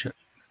can't watch it.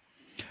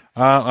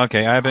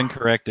 Okay, I've been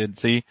corrected.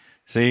 See,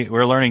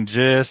 we're learning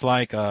just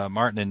like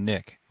Martin and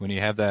Nick. When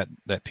you have that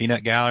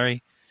peanut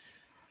gallery,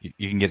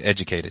 you can get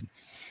educated.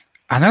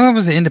 I know it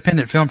was an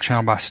independent film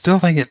channel, but I still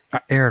think it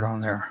aired on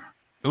there.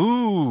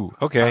 Ooh,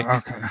 okay.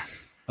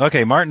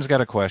 Okay, Martin's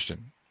got a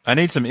question. I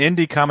need some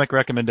indie comic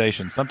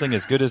recommendations, something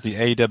as good as the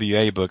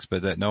AWA books,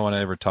 but that no one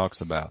ever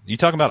talks about. You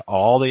talking about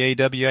all the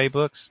AWA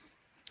books?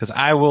 Because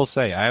I will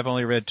say, I have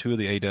only read 2 of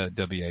the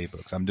AWA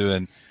books. I'm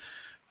doing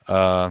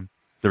The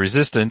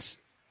Resistance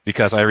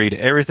because I read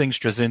everything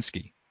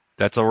Straczynski.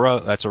 That's a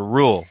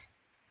rule.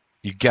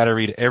 You got to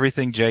read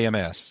everything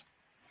JMS.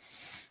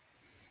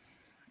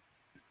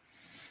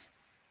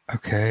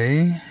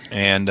 Okay.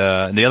 And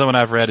the other one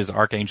I've read is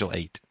Archangel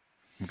 8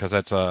 because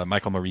that's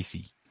Michael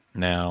Morisi.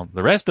 Now,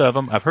 the rest of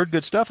them I've heard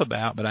good stuff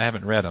about, but I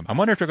haven't read them. I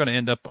wonder if they're going to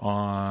end up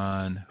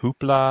on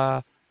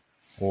Hoopla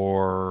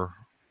or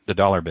the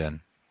Dollar Bin.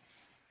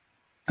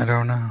 I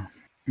don't know.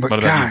 But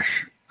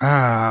gosh.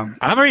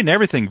 I'm reading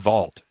everything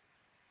Vault.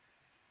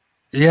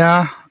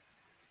 Yeah.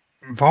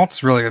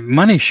 Vault's really a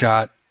money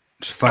shot.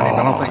 It's funny, but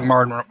I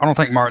don't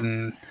think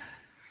Martin.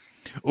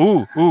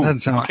 Ooh. Doesn't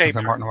sound like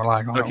something Martin would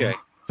like. Okay.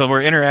 So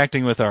we're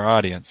interacting with our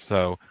audience.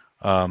 So,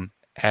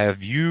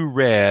 have you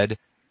read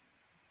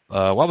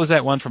what was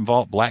that one from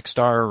Vault? Black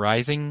Star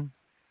Rising?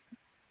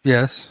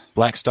 Yes.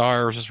 Black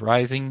Stars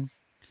Rising?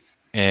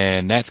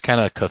 And that's kind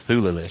of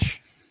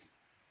Cthulhu-ish.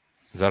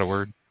 Is that a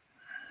word?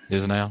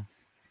 Is now?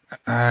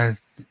 I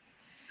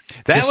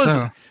That guess was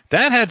so.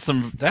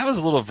 that was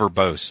a little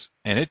verbose,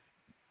 and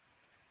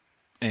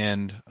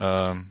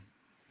I'm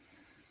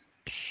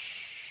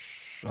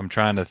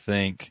trying to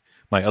think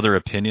my other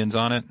opinions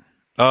on it.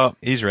 Oh,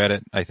 he's read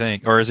it, I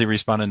think, or is he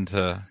responding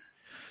to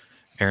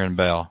Aaron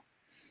Bell?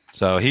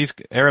 So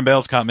Aaron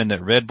Bell's commenting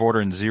that Red Border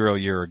and Zero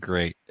Year are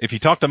great. If you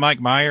talk to Mike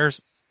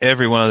Myers,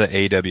 every one of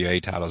the AWA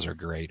titles are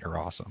great or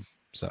awesome.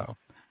 So,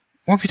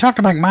 Well, if you talk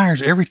to Mike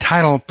Myers, every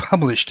title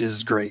published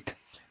is great.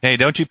 hey,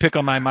 don't you pick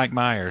on my Mike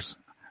Myers?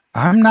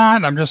 I'm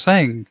not. I'm just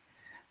saying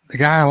the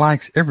guy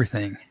likes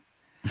everything.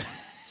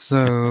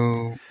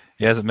 So,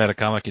 He hasn't met a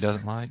comic he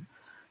doesn't like.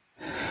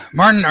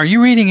 Martin, are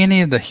you reading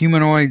any of the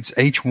Humanoids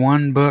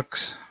H1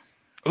 books?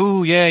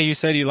 Ooh, yeah, you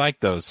said you like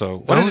those. So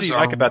what is it Those you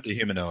like are- about the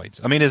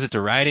Humanoids? I mean, is it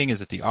the writing?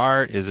 Is it the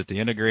art? Is it the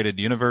integrated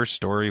universe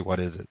story? What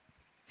is it?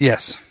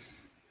 Yes,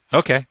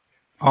 Okay,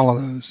 all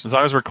of those. as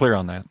long as we're clear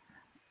on that.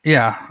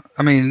 Yeah,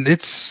 I mean, the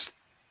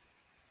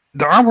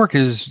artwork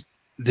is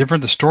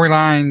different. The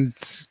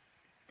storylines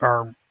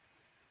are.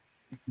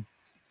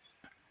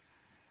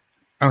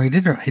 Oh, he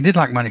did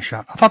like Money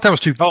Shot. I thought that was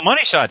too. Oh,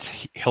 Money Shot's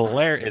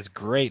hilarious. It's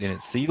great, and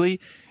it's Seeley,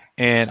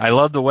 and I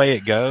love the way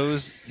it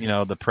goes. You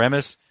know, the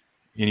premise.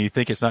 You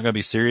think it's not going to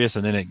be serious,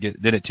 and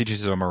then it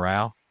teaches you a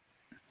morale.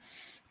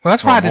 Well,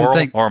 that's why I didn't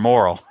think. Or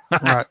moral.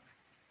 Right.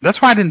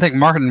 That's why I didn't think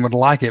Martin would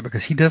like it,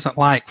 because he doesn't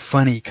like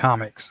funny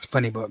comics,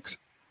 funny books.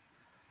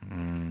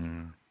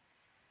 It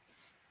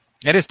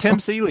is Tim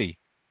Seeley.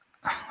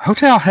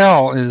 Hotel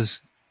Hell is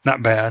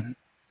not bad.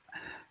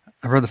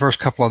 I've read the first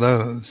couple of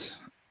those.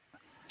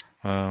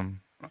 But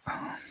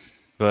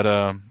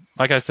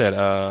like I said,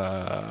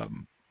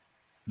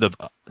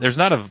 there's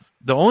not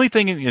the only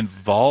thing in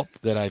Vault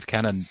that I've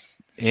kind of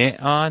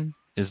on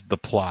is the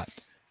plot,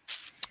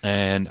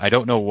 and I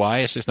don't know why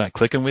it's just not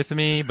clicking with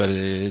me. But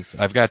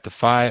I've got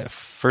the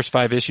first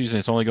 5 issues, and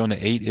it's only going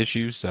to 8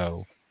 issues,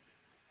 so.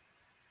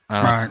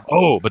 Right.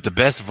 Oh, but the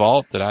best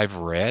Vault that I've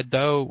read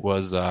though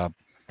was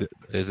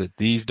is it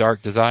These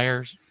Dark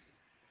Desires?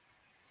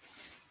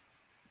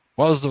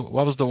 What was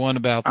the one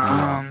about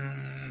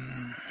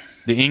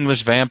the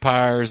English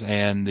vampires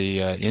and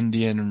the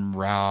Indian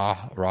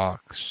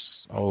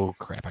rocks? Oh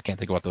crap! I can't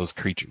think of what those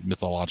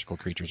mythological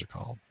creatures are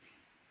called.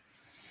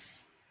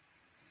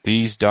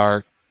 These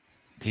dark.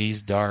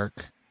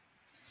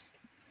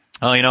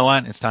 Oh, you know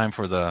what? It's time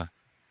for the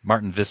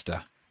Martin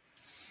Vista.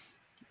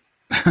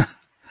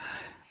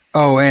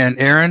 Oh, and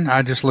Aaron,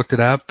 I just looked it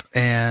up,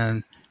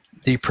 and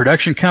the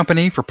production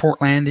company for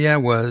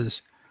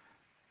Portlandia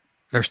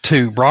there's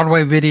 2,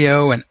 Broadway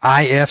Video and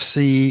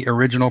IFC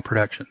Original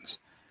Productions.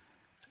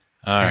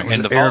 All right, and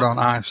it was aired on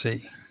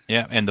IFC.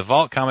 Yeah, and the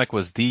Vault comic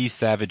was These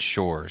Savage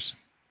Shores.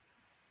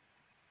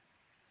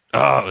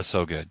 Oh, it was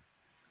so good.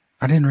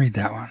 I didn't read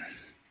that one.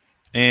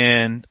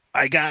 And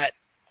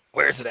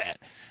where's it at?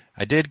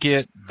 I did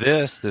get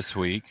this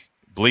week,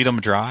 Bleed 'em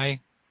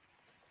Dry,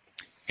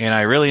 and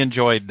I really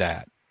enjoyed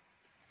that.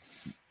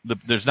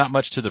 There's not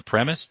much to the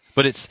premise,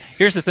 but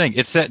here's the thing.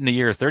 It's set in the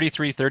year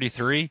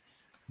 3333,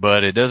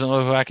 but it doesn't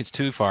look like it's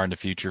too far in the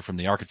future from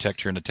the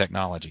architecture and the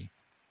technology.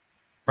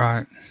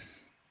 Right.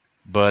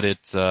 But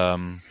it's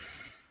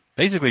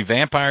basically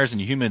vampires and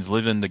humans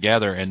living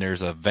together, and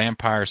there's a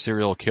vampire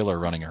serial killer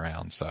running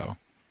around. So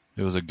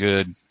it was a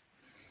good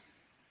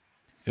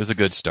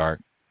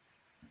start.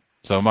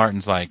 So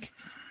Martin's like,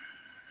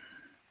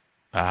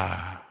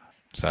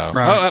 so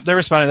right. They're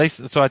responding.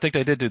 So I think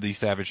they did do These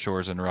Savage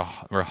Shores, and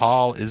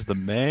Rahal is the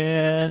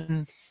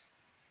man,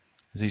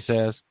 as he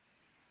says.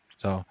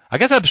 So I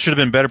guess I should have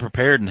been better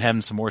prepared and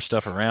having some more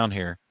stuff around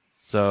here.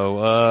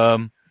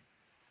 So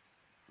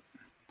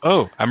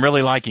I'm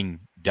really liking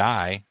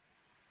Die.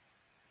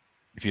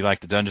 If you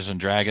like the Dungeons and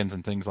Dragons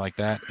and things like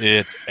that,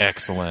 it's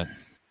excellent.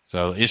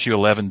 So issue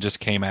 11 just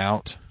came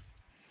out.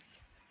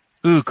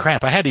 Ooh,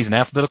 crap! I had these in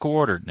alphabetical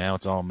order. Now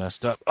it's all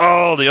messed up.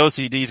 Oh, the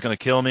OCD is going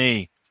to kill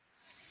me.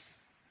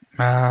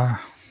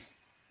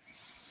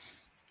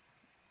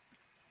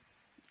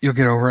 You'll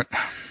get over it.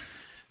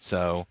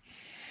 So,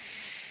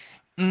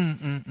 Like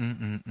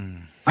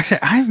I said,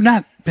 I've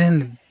not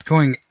been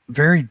going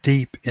very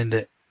deep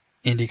into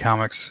indie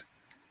comics.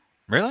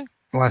 Really?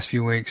 The last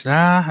few weeks.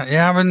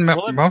 Yeah, I've been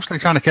mostly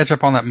trying to catch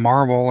up on that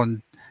Marvel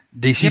and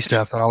DC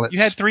stuff. You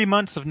had 3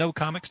 months of no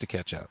comics to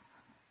catch up.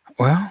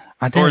 Well,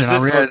 I did. Or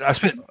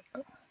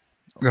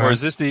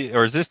is this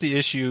the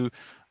issue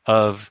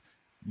of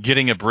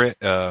getting a break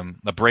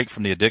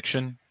from the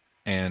addiction,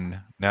 and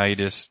now you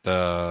just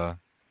now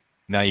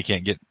you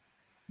can't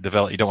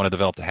develop. You don't want to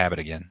develop the habit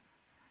again.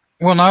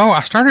 Well, no,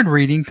 I started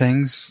reading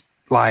things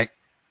like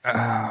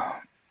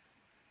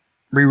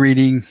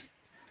rereading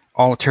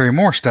all of Terry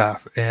Moore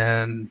stuff,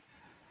 and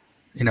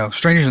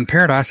Strangers in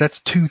Paradise. That's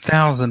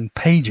 2,000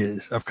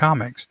 pages of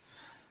comics.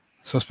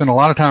 So I spent a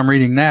lot of time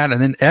reading that,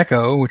 and then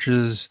Echo, which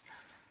is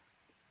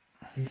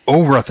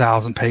over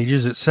 1,000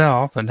 pages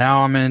itself, and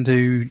now I'm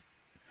into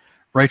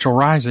Rachel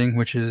Rising,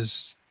 which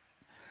is,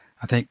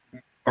 I think,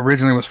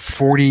 originally was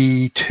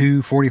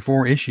 42,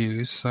 44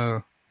 issues.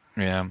 So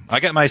Yeah, I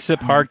got my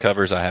SIP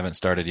hardcovers. I haven't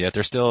started yet.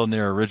 They're still in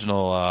their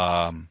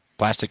original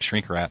plastic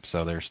shrink wrap,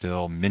 so they're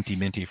still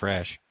minty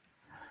fresh.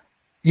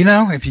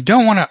 If you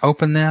don't want to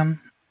open them,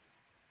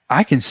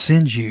 I can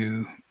send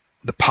you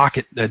the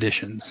pocket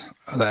editions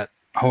of that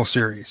whole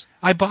series.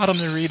 I bought them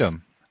to read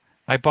them.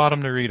 I'm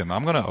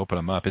going to open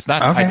them up. It's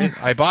not. Okay.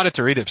 I bought it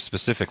to read it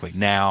specifically.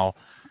 Now,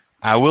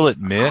 I will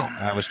admit,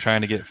 I was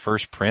trying to get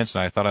first prints,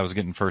 and I thought I was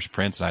getting first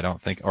prints, and I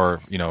don't think, or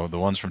the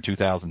ones from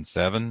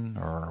 2007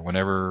 or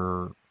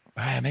whenever.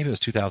 Maybe it was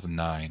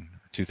 2009,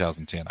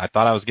 2010. I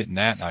thought I was getting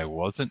that, and I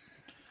wasn't.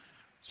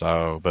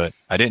 So, but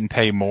I didn't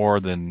pay more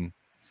than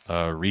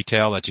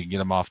retail that you can get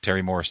them off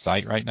Terry Moore's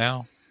site right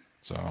now.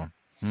 So.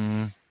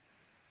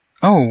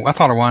 Oh, I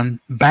thought of one.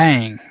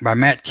 Bang by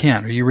Matt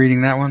Kent. Are you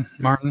reading that one,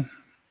 Martin?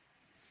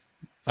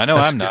 I know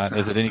That's I'm not. good.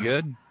 Is it any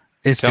good?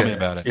 It's Tell good. me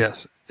about it.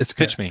 Yes, it's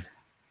Pitch good. me.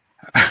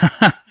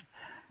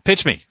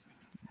 Pitch me.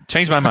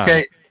 Change my mind.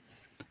 Okay,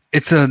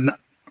 it's a. Hang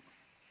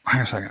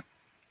on a second.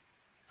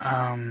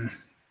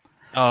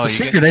 It's a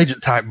secret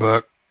agent type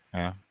book.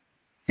 Yeah.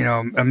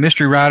 A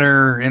mystery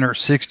writer in her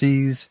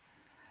 60s,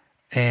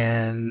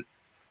 and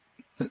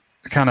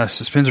kind of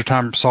spends her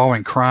time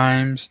solving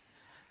crimes.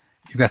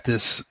 You've got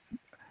this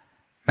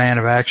man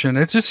of action.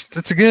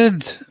 It's a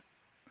good.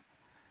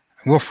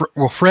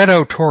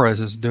 Wilfredo Torres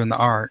is doing the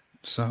art,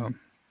 so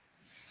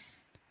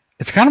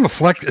it's kind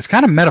of it's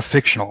kind of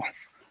metafictional,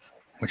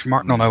 which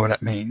Martin will know what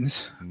that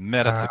means.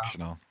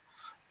 Metafictional.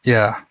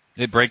 Yeah.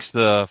 It breaks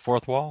the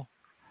fourth wall?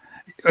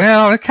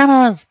 Well, it kind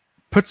of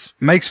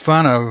makes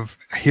fun of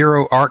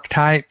hero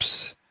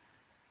archetypes,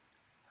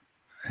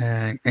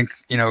 and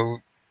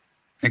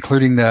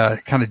including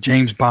the kind of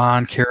James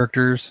Bond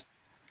characters.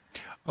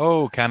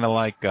 Oh, kind of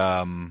like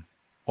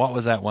what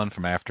was that one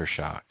from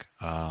Aftershock?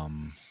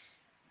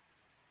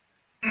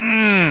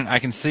 I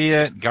can see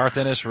it. Garth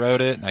Ennis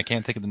wrote it, and I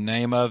can't think of the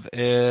name of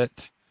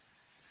it.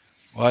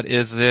 What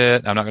is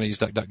it? I'm not going to use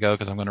DuckDuckGo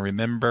because I'm going to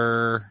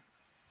remember,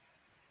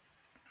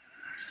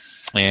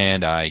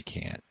 and I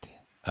can't.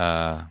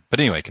 But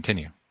anyway,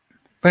 continue.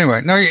 But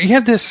anyway, no, you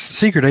have this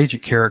secret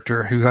agent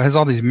character who has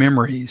all these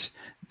memories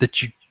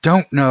that you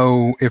don't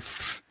know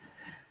if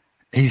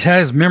he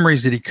has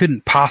memories that he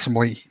couldn't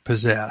possibly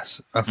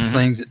possess of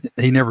things that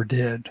he never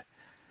did.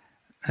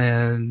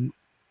 And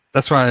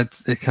that's why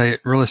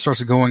it really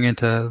starts going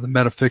into the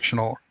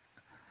metafictional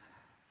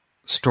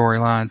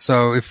storyline.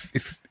 So if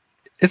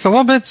it's a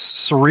little bit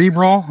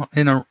cerebral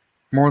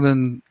more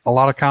than a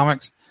lot of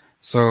comics.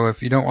 So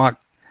if you don't want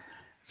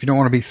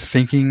to be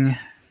thinking,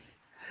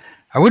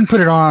 I wouldn't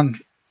put it on.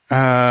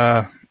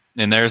 And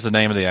there's the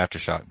name of the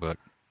Aftershock book.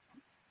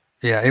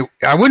 Yeah,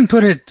 I wouldn't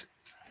put it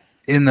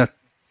in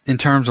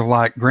terms of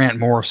like Grant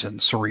Morrison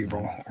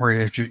cerebral, where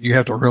you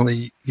have to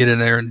really get in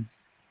there and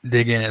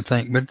dig in and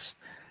think. But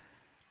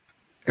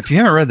if you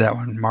haven't read that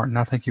one, Martin,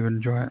 I think you would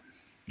enjoy it.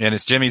 And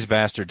it's Jimmy's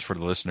Bastards for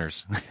the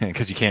listeners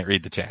because you can't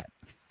read the chat.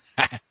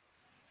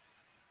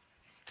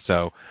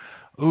 So,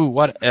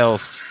 what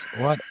else?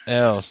 Well,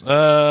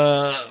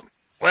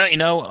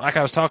 like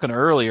I was talking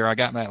earlier, I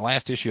got that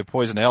last issue of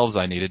Poison Elves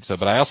I needed.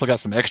 But I also got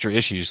some extra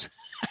issues.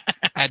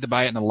 I had to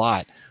buy it in a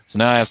lot, so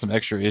now I have some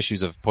extra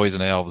issues of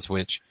Poison Elves,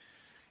 which,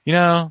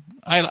 I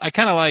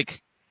kind of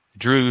like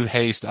Drew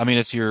Hayes. I mean,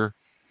 it's your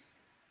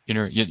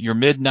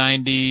mid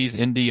 '90s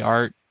indie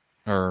art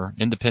or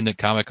independent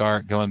comic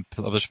art going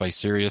published by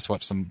Sirius.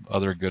 What's some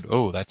other good?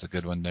 Oh, that's a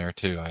good one there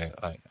too. I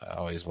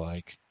always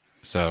like.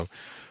 So,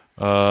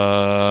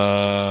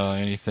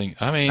 anything?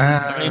 I mean,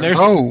 there's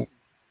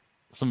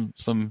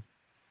some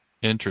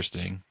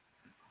interesting.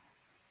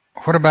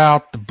 What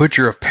about The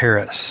Butcher of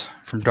Paris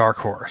from Dark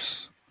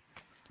Horse?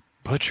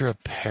 Butcher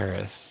of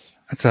Paris.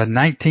 That's a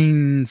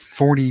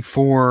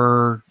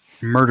 1944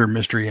 murder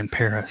mystery in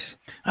Paris.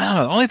 I don't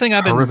know. The only thing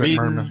I've been Horrific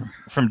reading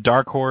from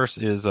Dark Horse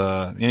is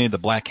any of the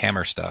Black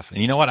Hammer stuff.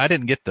 And you know what? I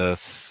didn't get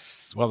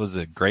what was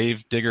it,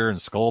 Grave Digger and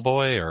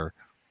Skullboy or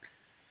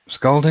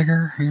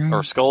Skulldigger? Yeah.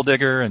 Or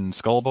Skulldigger and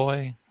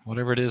Skullboy,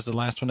 whatever it is, the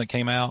last one that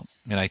came out.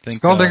 And I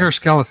think Skulldigger,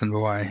 Skeleton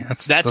Boy.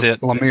 That's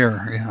it.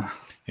 Lemire, yeah.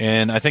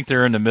 And I think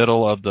they're in the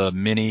middle of the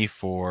mini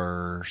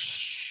for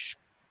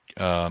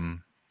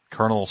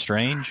Colonel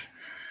Strange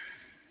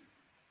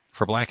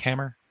for Black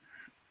Hammer.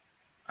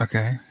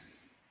 Okay.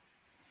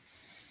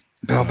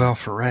 Bell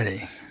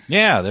Ferretti.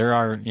 Yeah, there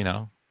are,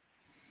 Bell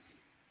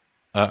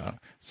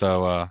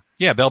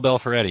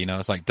Ferretti,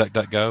 it's like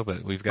DuckDuckGo,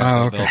 but we've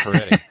got Bell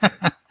Ferretti.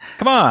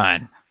 Come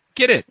on,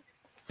 get it.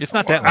 It's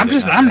not that long. I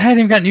haven't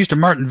even gotten used to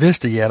Martin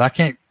Vista yet. I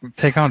can't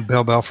take on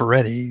Bell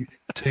Ferretti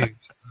too.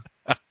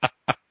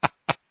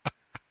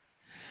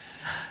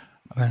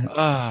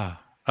 Anyway,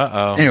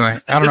 I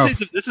don't know.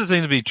 This is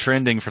going to be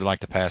trending for like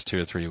the past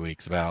 2 or 3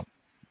 weeks about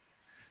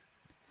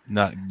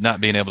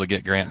not being able to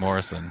get Grant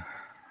Morrison.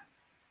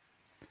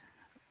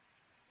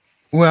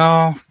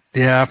 Well,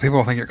 yeah,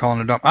 people think you're calling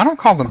them dumb. I don't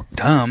call them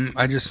dumb.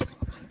 You just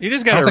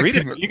got to read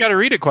it. You got to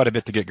read it quite a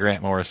bit to get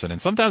Grant Morrison,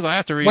 and sometimes I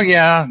have to read. Well,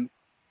 yeah,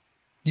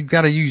 you've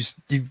got to use.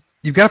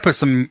 you've got to put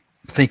some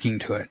thinking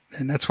to it,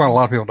 and that's what a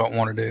lot of people don't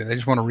want to do. They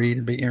just want to read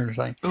and be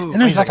entertained. Ooh,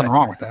 And there's nothing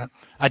wrong with that.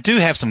 I do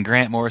have some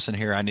Grant Morrison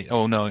here. I need.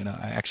 Oh no,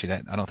 actually,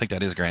 I don't think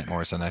that is Grant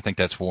Morrison. I think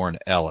that's Warren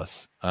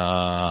Ellis.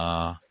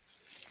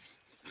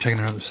 Taking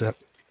another sip.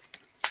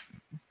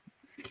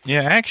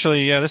 Yeah,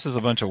 actually, yeah, this is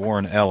a bunch of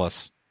Warren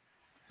Ellis.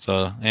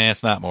 So,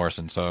 it's not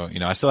Morrison. So,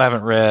 I still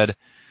haven't read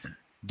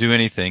Do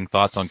Anything,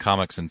 Thoughts on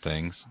Comics and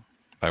Things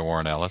by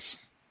Warren Ellis.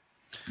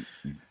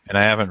 And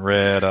I haven't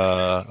read,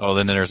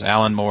 then there's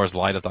Alan Moore's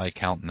Light of Thy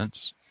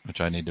Countenance, which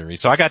I need to read.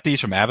 So I got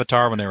these from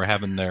Avatar when they were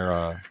having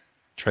their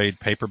trade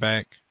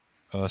paperback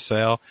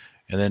sale.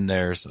 And then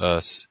there's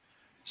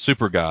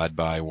Super God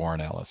by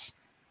Warren Ellis.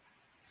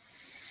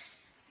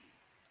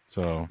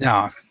 So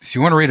now, if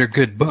you want to read a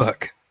good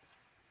book,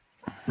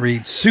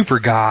 read Super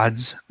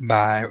Gods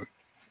by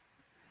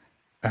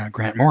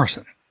Grant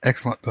Morrison.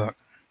 Excellent book.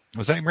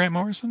 Was that Grant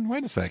Morrison?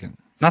 Wait a second.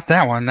 Not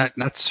that one.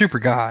 That's Super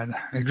God.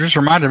 It just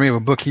reminded me of a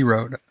book he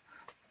wrote.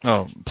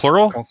 Oh,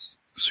 plural? Called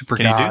Super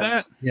Can Gods. you do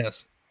that?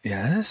 Yes.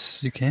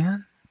 Yes, you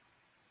can.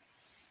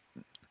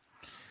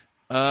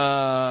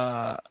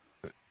 I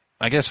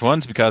guess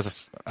one's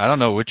because I don't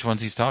know which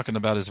ones he's talking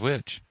about is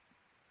which.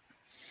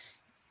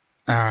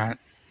 All right.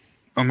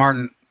 Well,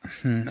 Martin,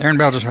 Aaron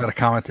Bell just had a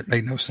comment that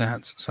made no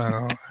sense.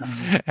 So,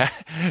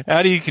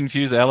 how do you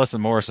confuse Ellis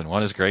and Morrison?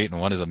 One is great and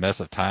one is a mess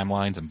of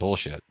timelines and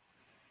bullshit.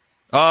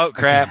 Oh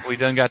crap! Okay. We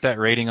done got that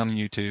rating on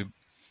YouTube.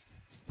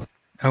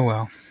 Oh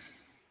well.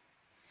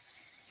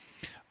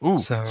 Ooh.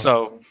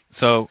 So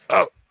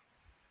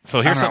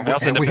here's something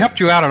else. Have we helped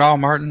you out at all,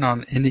 Martin,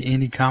 on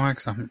indie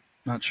comics? I'm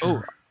not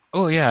sure.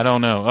 Oh yeah, I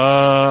don't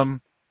know.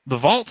 The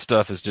Vault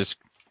stuff is just,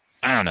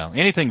 I don't know.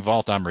 Anything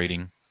Vault I'm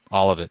reading,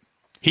 all of it.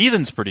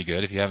 Heathen's pretty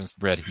good if you haven't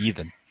read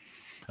Heathen.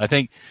 I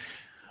think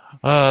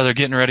they're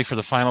getting ready for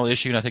the final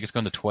issue, and I think it's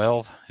going to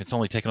 12. It's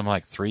only taken them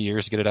like 3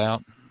 years to get it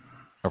out,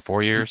 or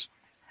 4 years.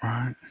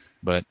 Right.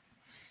 But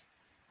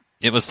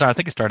it was, I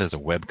think it started as a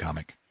web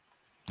comic,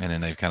 and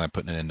then they've kind of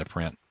putting it into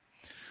print.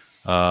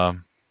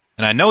 And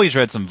I know he's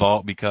read some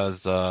Vault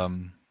because,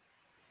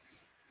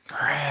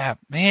 crap,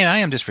 man, I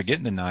am just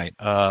forgetting tonight.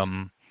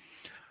 The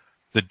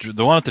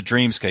one at the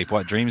Dreamscape.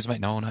 What, Dreams May?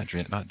 No, not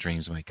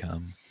Dreams May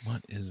Come.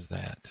 What is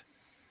that?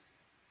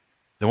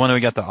 The one that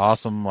we got the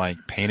awesome like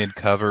painted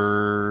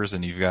covers,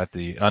 and you've got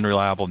the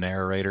unreliable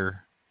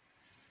narrator,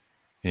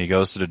 and he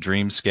goes to the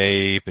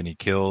Dreamscape and he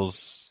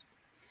kills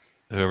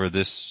whoever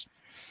this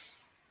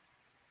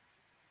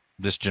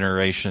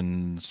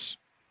generation's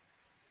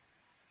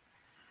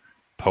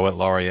poet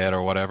laureate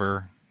or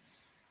whatever.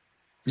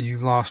 You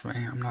lost me.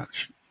 I'm not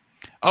sure.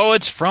 Oh,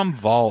 it's from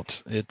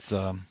Vault. It's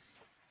all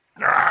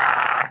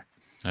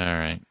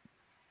right.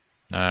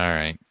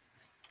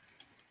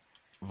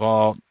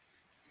 Vault.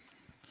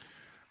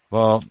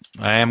 Well,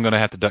 I am going to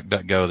have to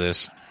DuckDuckGo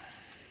this.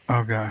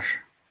 Oh gosh.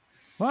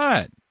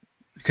 What?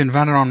 You can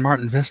find it on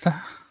Martin Vista.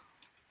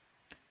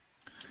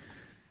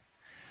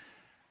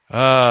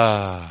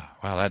 Wow,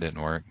 that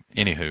didn't work.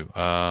 Anywho,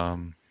 I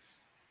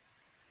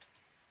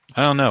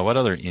don't know. What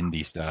other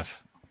indie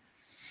stuff?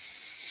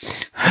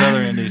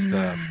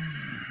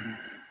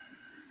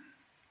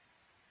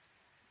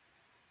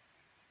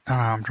 Oh,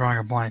 I'm drawing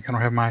a blank. I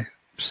don't have my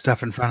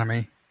stuff in front of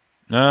me.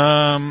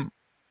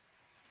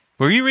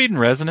 Were you reading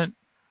Resonant?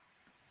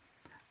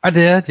 I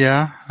did,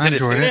 yeah. I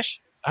enjoyed it finish?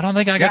 I don't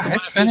think I got the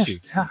last issue.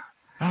 Yeah.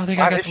 I don't think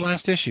I got the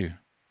last issue.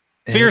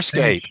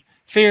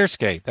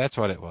 Fearscape. That's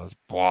what it was.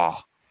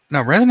 Blah.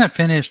 No, Resonant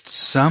finished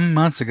some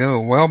months ago,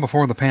 well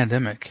before the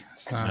pandemic.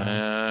 So.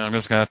 I'm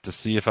just going to have to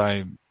see if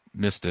I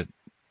missed it.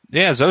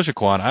 Yeah,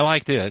 Zoshaquan. I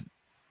liked it.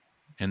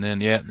 And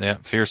then, yeah,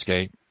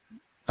 Fearscape.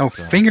 Oh,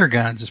 so. Finger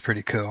Guns is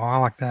pretty cool. I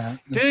like that.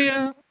 Do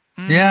you?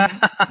 Yeah.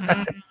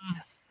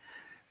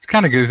 It's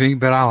kind of goofy,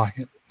 but I like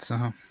it.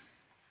 So.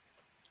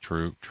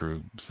 True.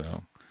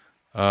 So,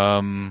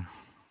 I'm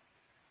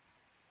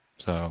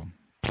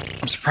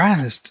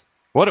surprised.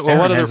 What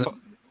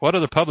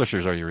other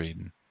publishers are you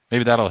reading?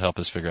 Maybe that'll help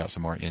us figure out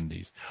some more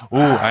indies. Ooh,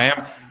 I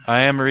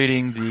am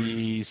reading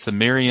the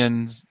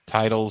Sumerian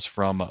titles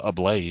from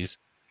Ablaze.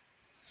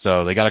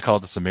 So they got to call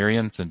it the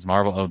Sumerian since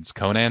Marvel owns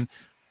Conan,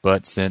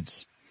 but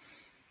since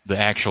the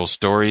actual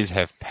stories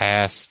have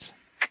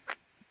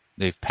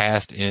they've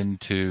passed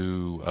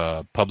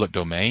into public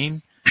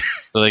domain,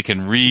 so they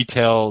can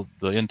retell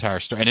the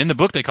entire story. And in the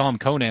book they call them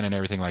Conan and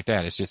everything like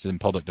that. It's just in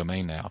public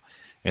domain now.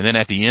 And then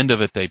at the end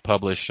of it they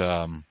publish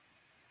the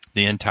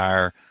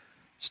entire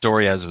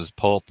story as it was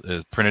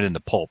printed into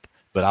pulp.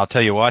 But I'll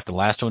tell you what, the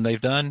last one they've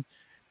done,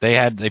 they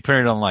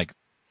printed it on like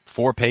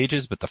 4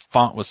 pages, but the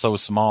font was so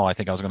small I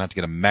think I was going to have to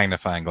get a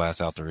magnifying glass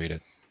out to read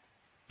it.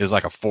 It was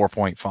like a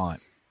 4-point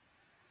font.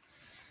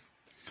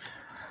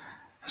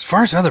 As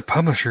far as other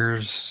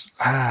publishers,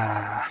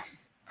 I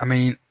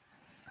mean,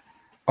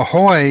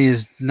 Ahoy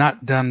has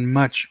not done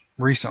much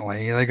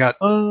recently. They got.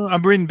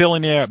 I'm reading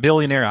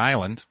Billionaire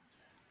Island.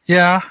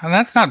 Yeah, and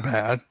that's not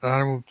bad.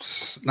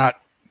 It's not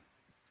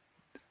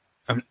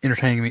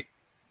entertaining me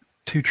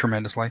too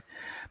tremendously,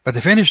 but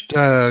they finished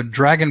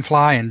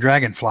Dragonfly and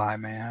Dragonfly,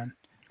 man.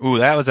 Ooh,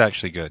 that was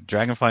actually good.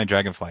 Dragonfly and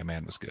Dragonfly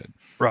Man was good.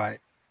 Right.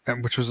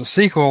 Which was a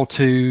sequel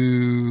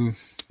to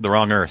The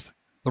Wrong Earth.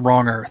 The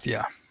Wrong Earth,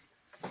 yeah.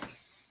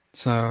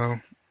 So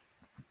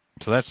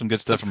that's some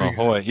good stuff that's from pretty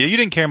Ahoy. Yeah, you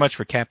didn't care much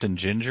for Captain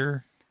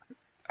Ginger?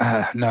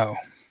 No,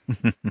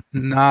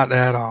 not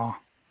at all.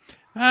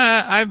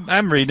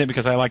 I'm reading it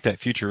because I like that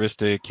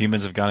futuristic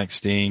humans have gone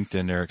extinct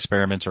and their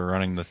experiments are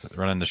running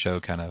the show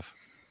kind of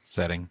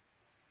setting.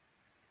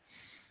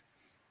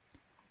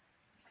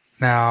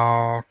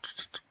 Now,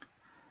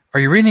 are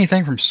you reading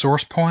anything from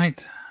Source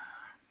Point?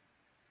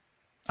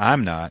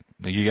 I'm not.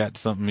 You got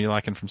something you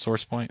liking from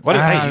Source Point?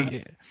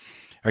 Hey,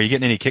 are you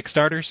getting any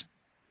Kickstarters?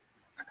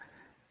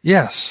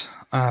 Yes.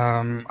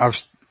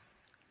 I've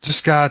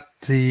just got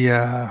the.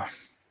 I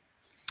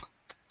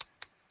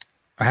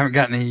haven't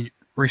got any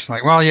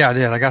recently. Well, yeah, I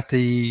did. I got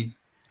the.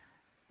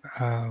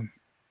 I'm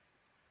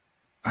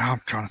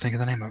trying to think of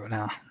the name of it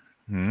now.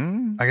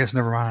 I guess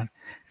never mind.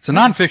 It's a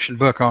nonfiction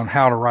book on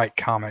how to write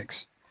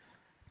comics.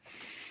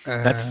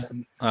 So it's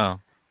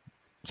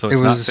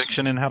not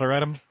fiction in how to write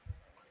them?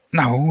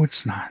 No,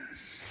 it's not.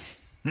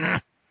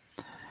 The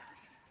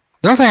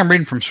only thing I'm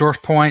reading from Source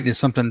Point is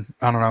something,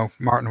 I don't know,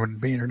 Martin would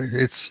be introduced.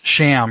 It's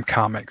Sham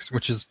Comics,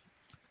 which is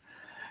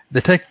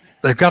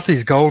they've got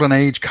these golden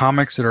age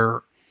comics that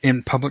are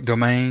in public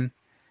domain,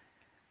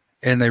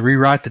 and they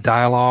rewrite the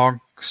dialogue,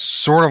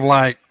 sort of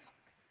like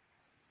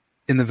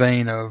in the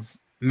vein of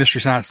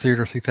Mystery Science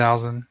Theater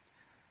 3000.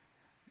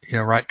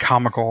 Write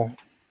comical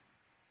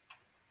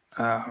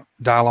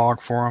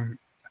dialogue for them.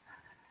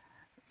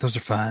 Those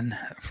are fun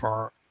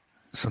for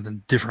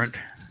something different.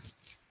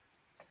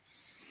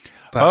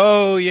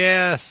 But,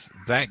 yes,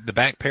 the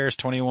Back Paris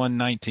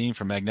 2119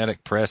 from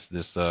Magnetic Press.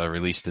 This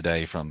released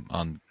today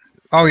on.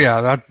 Oh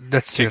yeah,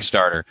 that's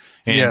Kickstarter.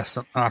 And, yes,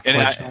 I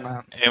pledged on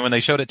that. And when they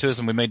showed it to us,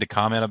 and we made the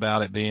comment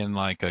about it being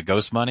like a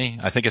Ghost Money,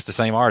 I think it's the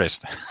same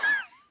artist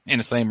and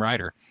the same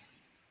writer.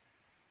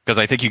 Because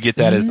I think you get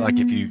that as like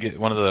if you get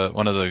one of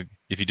the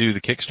if you do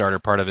the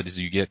Kickstarter part of it is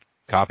you get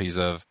copies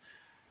of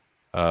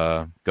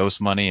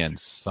Ghost Money and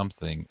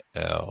something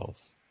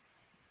else.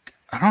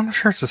 I'm not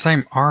sure it's the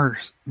same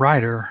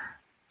writer.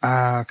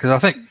 Because I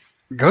think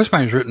Ghost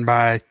Money is written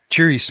by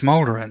Cheery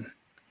Smoldering.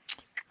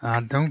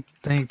 I don't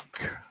think.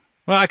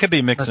 Well, I could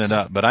be mixing it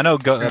up, but I know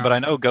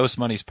Ghost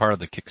Money's part of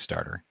the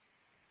Kickstarter.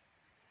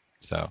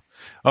 So,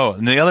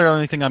 and the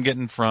only thing I'm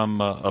getting from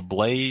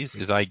Ablaze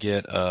is I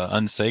get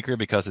Unsacred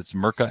because it's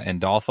Mirka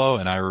Andolfo,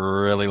 and I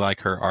really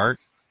like her art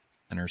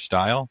and her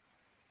style.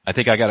 I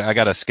think I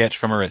got a sketch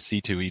from her at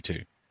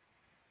C2E2.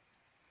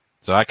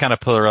 So I kind of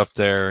put her up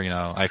there.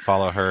 I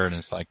follow her, and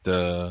it's like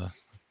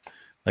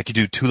like you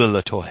do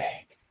Tula Lotay.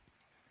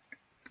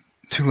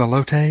 Tula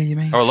Lotay, you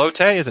mean? Or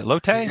Lotay? Is it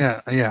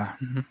Lotay? Yeah.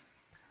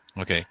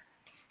 Mm-hmm. Okay.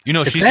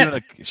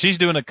 She's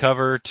doing a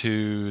cover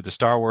to the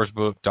Star Wars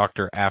book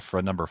Dr.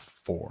 Aphra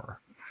 #4.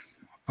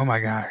 Oh my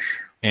gosh.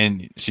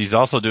 And she's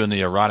also doing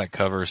the erotic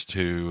covers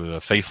to the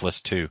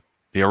Faithless 2.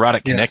 The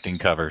erotic connecting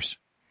covers.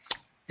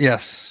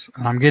 Yes,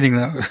 I'm getting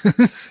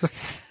those.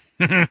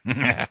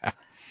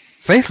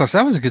 Faithless,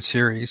 that was a good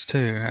series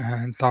too.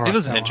 I thought it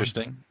was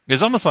interesting. It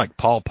was almost like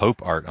Paul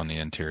Pope art on the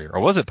interior,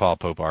 or was it Paul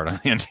Pope art on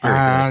the interior?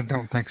 I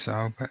don't think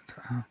so, but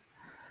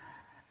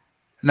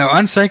no,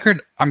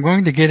 Unsacred. I'm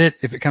going to get it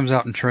if it comes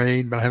out in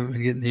trade, but I haven't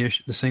been getting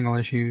the single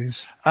issues.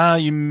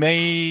 You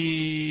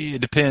may.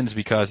 It depends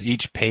because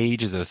each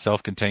page is a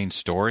self-contained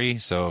story.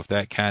 So if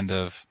that kind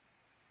of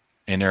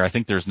in there, I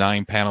think there's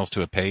 9 panels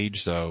to a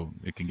page, so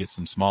it can get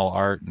some small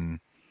art and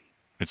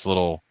it's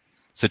little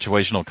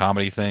situational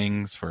comedy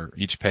things for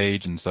each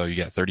page, and so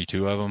you got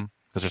 32 of them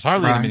because there's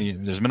hardly any.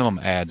 There's minimum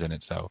ads in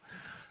it, so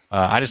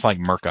I just like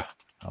Mirka.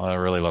 I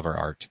really love her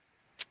art.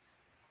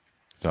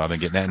 So I've been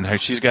getting that,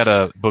 and she's got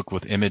a book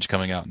with Image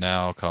coming out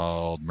now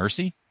called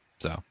Mercy.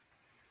 So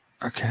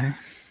okay,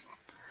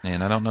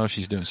 and I don't know if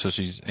she's doing. So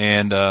she's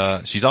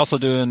also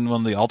doing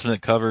one of the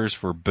alternate covers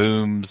for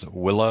Boom's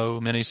Willow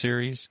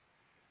miniseries,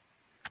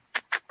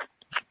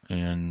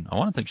 and I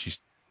want to think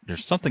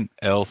there's something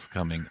else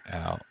coming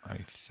out. I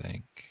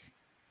think,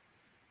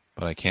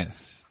 but I can't.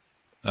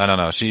 I don't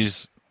know.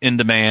 She's in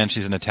demand.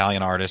 She's an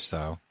Italian artist,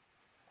 so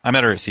I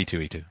met her at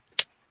C2E2.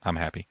 I'm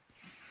happy.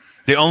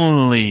 The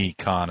only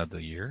con of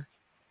the year.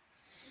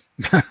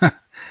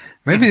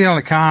 Maybe the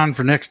only con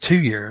for next 2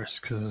 years,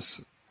 because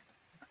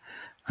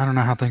I don't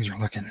know how things are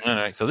looking. All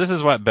right, so this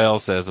is what Bell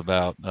says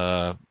about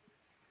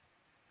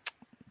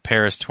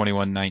Paris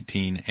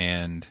 2119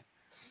 and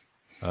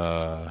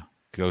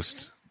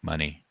Ghost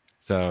Money.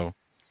 So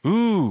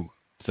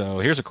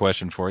here's a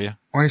question for you.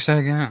 What do you say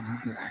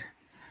again?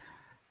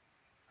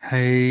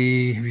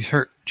 Hey, have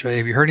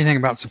you heard anything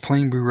about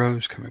Supreme Blue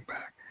Rose coming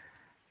back?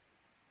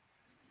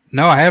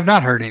 No, I have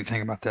not heard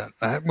anything about that.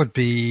 That would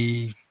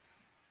be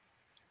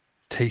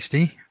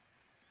tasty.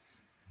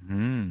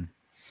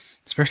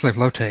 Especially if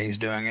Lotay is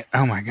doing it.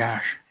 Oh my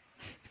gosh.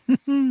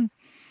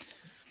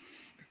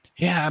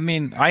 Yeah, I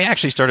mean, I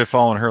actually started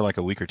following her like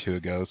a week or two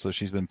ago, so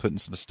she's been putting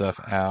some stuff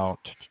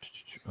out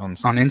on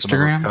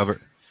Instagram.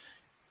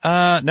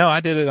 No, I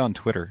did it on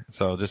Twitter.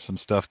 So just some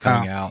stuff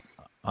coming out.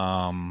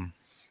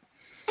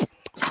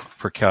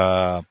 for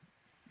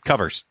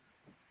covers.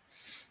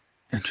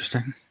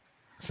 Interesting.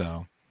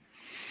 So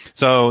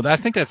I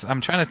think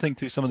I'm trying to think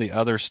through some of the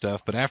other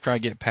stuff, but after I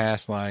get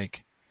past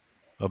like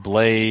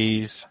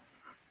Ablaze,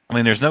 I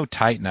mean, there's no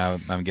Titan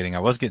I'm getting. I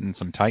was getting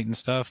some Titan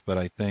stuff, but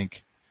I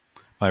think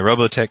my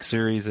Robotech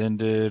series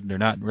ended. They're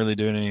not really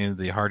doing any of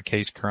the hard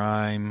case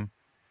crime.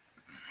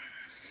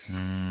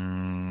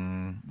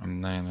 And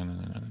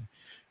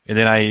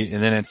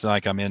then it's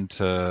like I'm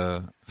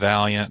into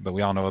Valiant, but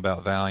we all know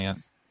about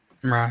Valiant.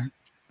 Right.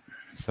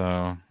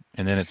 So,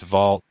 and then it's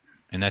Vault,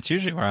 and that's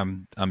usually where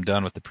I'm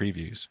done with the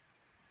previews.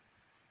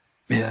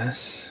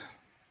 Yes.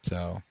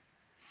 So,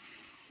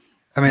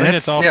 I mean,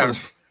 that's all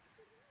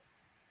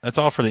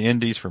for the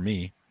indies for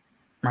me.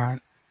 Right.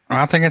 Well,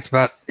 I think it's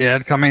about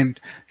it. I mean,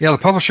 the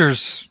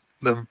publishers,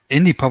 the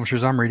indie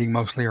publishers I'm reading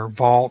mostly are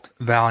Vault,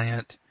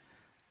 Valiant,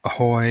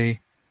 Ahoy,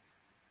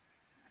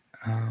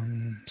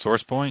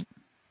 Source Point,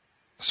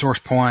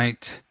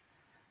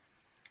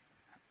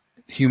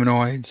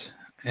 Humanoids,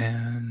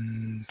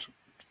 and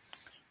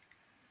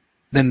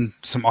then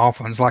some off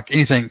ones, like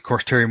anything, of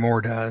course, Terry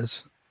Moore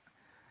does.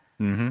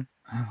 Mm-hmm.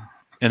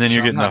 And then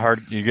you're getting the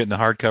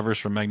hardcovers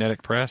from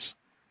Magnetic Press.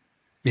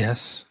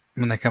 Yes,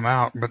 when they come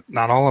out, but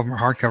not all of them are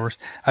hardcovers.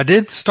 I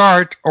did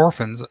start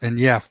Orphans, and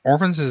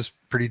Orphans is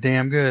pretty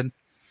damn good.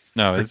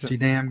 No, is it? Pretty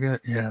damn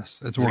good. Yes,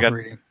 it's worth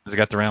reading. Has it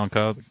got the round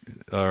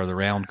or the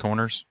round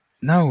corners?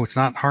 No, it's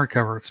not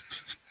hardcover.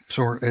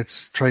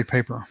 It's trade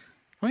paper.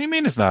 What do you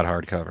mean it's not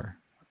hardcover?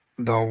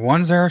 The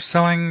ones they're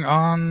selling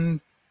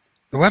on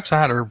the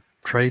website are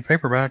trade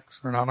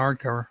paperbacks. They're not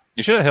hardcover.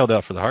 You should have held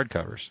out for the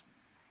hardcovers.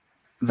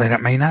 They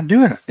may not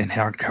do it in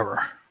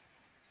hardcover.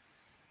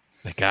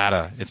 They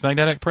gotta. It's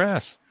Magnetic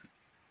Press.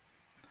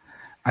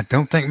 I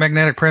don't think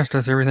Magnetic Press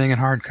does everything in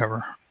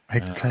hardcover. I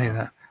hate to tell you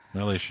that.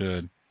 Well, they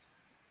should.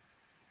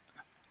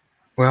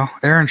 Well,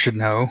 Aaron should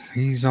know.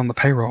 He's on the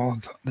payroll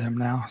of them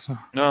now. So.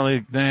 No,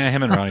 him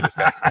and Ronnie just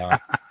got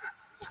stopped.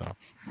 So.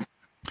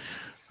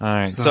 All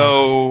right.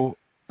 So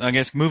I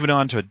guess moving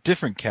on to a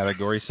different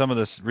category, some of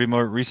this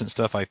more recent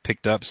stuff I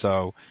picked up.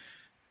 So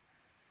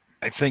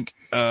I think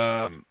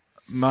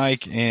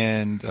Mike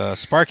and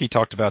Sparky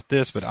talked about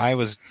this, but I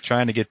was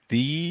trying to get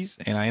these,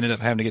 and I ended up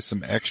having to get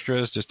some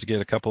extras just to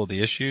get a couple of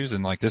the issues.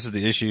 And like this is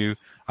the issue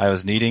I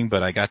was needing,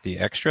 but I got the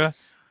extra.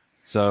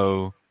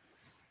 So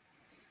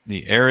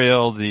the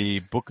Ariel, the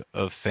Book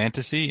of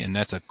Fantasy, and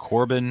that's a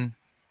Corbin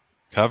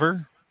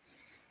cover.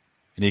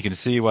 And you can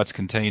see what's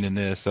contained in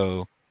this.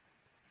 So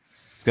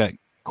it's got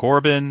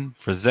Corbin,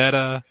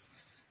 Frazetta,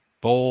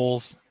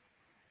 Bowles,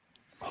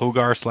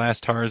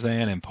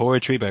 Hogarth/Tarzan, and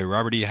poetry by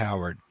Robert E.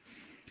 Howard.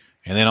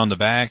 And then on the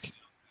back,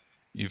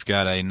 you've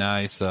got a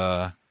nice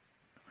Frazetta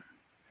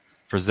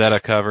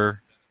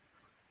cover.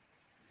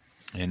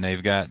 And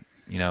they've got,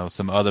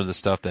 some other of the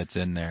stuff that's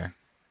in there.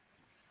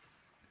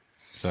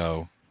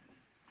 So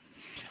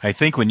I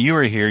think when you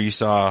were here, you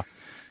saw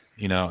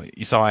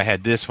I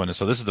had this one.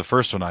 So this is the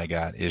first one I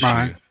got issue.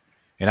 Right.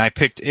 And I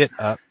picked it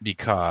up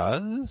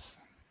because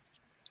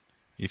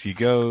if you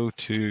go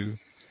to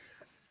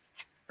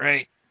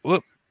right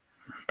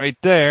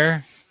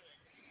there,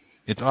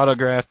 it's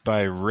autographed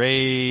by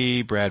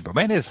Ray Bradbury.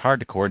 Man, it is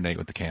hard to coordinate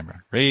with the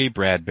camera. Ray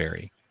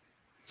Bradbury.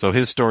 So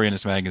his story in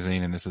this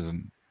magazine, and this is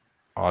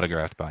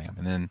autographed by him.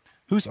 And then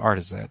whose art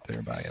is that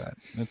there by that?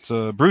 It's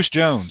Bruce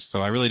Jones.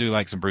 So I really do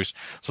like some Bruce.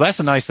 So that's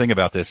the nice thing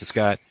about this. It's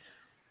got,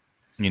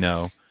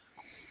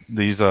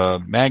 these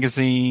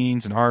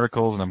magazines and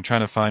articles, and I'm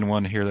trying to find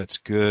one here that's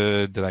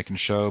good that I can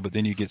show. But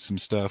then you get some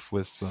stuff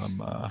with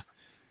some.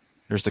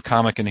 There's the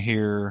comic in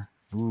here.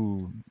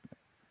 Ooh,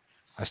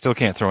 I still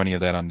can't throw any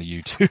of that onto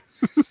YouTube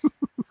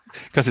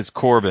because it's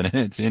Corbin and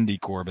it's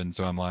indie Corbin.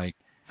 So I'm like,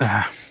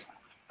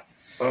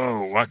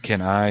 oh, what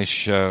can I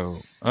show?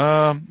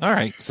 All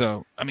right.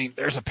 So I mean,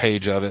 there's a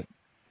page of it.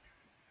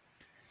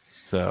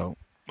 So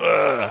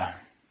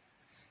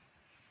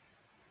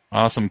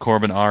awesome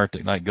Corbin art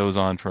that goes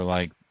on for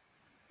like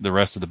the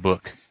rest of the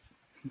book.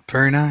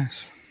 Very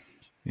nice.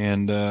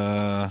 And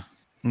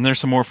there's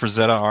some more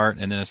Frazetta art,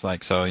 and then it's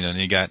like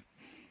you got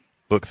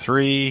book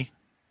 3.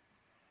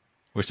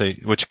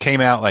 Which came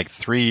out like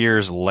 3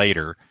 years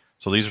later.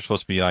 So these are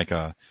supposed to be like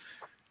a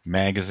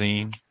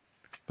magazine.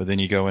 But then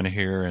you go in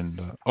here and,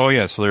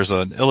 so there's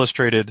an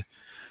illustrated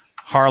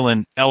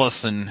Harlan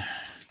Ellison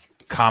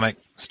comic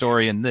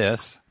story in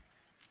this.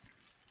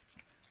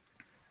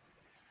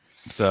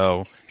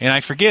 So, and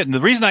I forget, and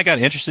the reason I got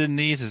interested in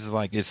these is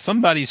if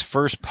somebody's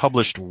first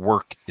published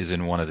work is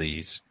in one of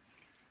these.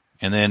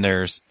 And then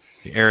there's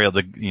the Ariel,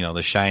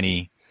 the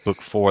shiny book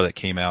 4 that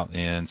came out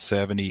in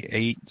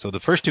 78. So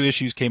the first 2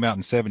 issues came out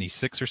in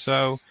 76 or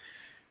so,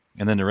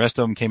 and then the rest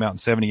of them came out in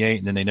 78,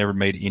 and then they never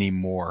made any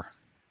more.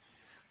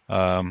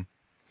 They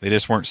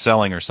just weren't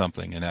selling or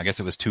something, and I guess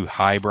it was too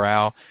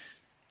highbrow.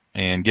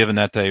 And given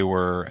that they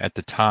were at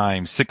the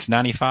time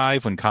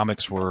 $6.95 when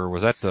comics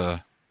was that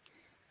the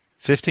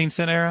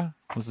 15-cent era?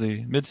 Was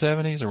the mid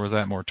 70s, or was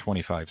that more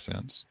 25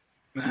 cents?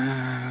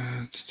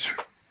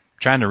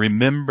 Trying to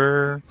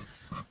remember.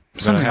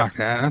 Something like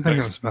that. I think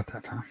it was about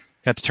that time.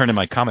 got to turn in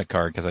my comic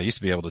card because I used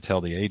to be able to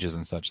tell the ages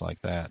and such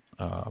like that.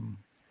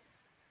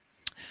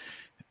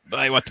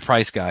 By what the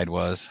price guide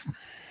was.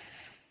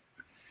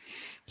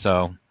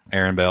 So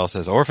Aaron Bell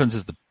says Orphans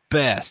is the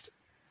best,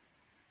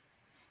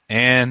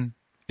 and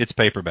it's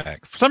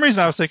paperback. For some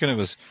reason, I was thinking it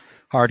was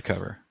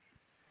hardcover.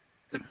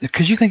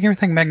 Because you think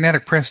everything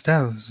Magnetic Press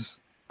does is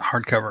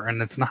hardcover,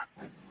 and it's not.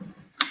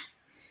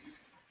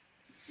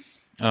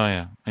 Oh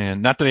yeah,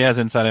 and not that he has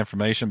inside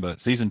information,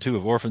 but season 2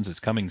 of Orphans is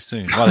coming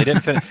soon. Well, they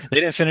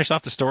didn't finish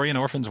off the story in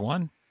Orphans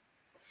 1.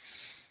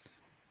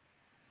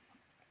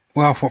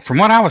 Well, from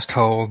what I was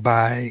told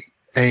by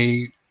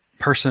a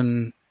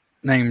person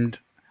named,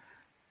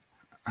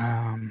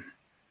 I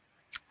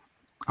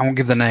won't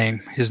give the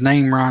name. His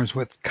name rhymes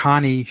with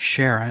Connie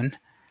Sharon.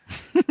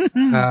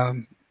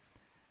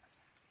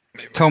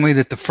 Told me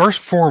that the first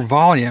 4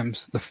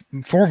 volumes, the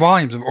 4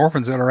 volumes of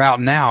Orphans that are out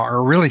now,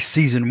 are really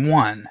season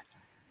 1.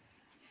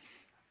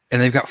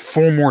 And they've got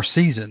 4 more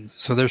seasons,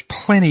 so there's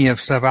plenty of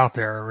stuff out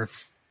there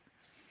if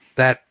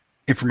that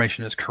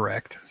information is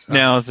correct. So.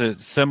 Now, is it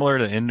similar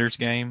to Ender's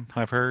Game,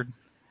 I've heard?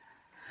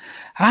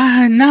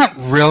 Not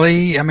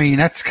really. I mean,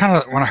 that's kind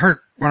of when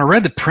I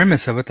read the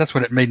premise of it, that's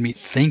what it made me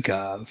think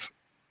of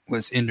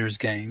was Ender's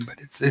Game, but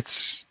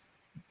it's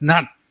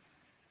not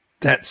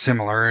that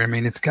similar. I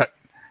mean, it's got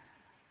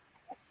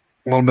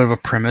a little bit of a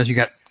premise. You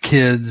got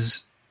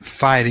kids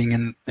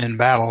fighting in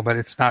battle, but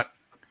it's not.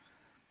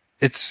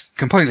 It's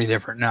completely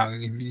different. Now,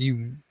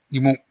 you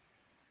won't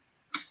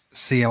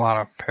see a lot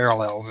of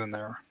parallels in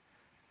there,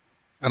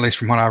 at least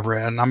from what I've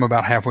read. And I'm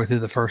about halfway through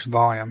the first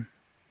volume.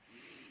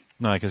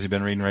 No, because you've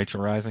been reading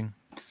Rachel Rising?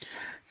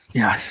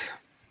 Yes.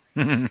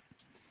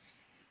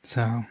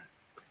 So,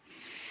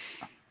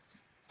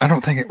 I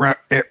don't think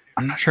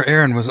I'm not sure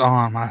Aaron was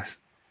on when I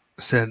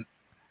said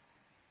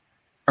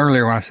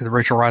earlier when I said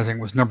Rachel Rising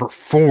was number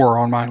 4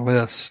 on my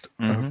list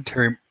of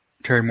Terry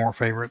Moore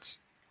favorites.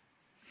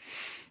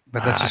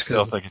 But that's just I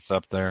still think it's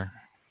up there.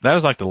 That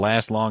was like the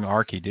last long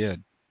arc he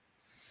did.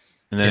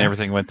 And then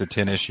everything went to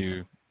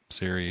 10-issue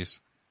series.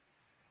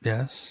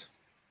 Yes.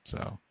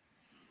 So,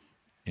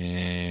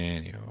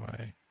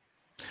 anyway.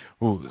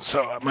 Ooh,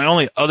 so my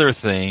only other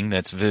thing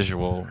that's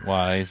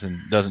visual-wise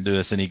and doesn't do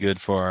us any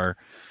good for our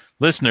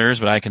listeners,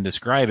 but I can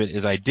describe it,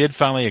 is I did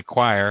finally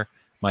acquire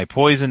my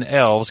Poison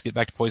Elves, get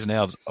back to Poison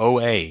Elves,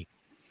 OA.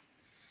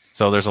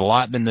 So there's a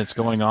lot that's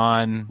going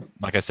on.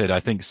 Like I said, I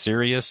think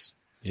Sirius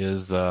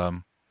is...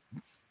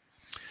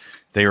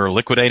 they are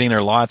liquidating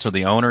their lots, or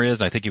the owner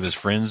is, and I think he was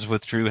friends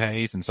with Drew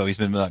Hayes, and so he's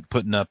been like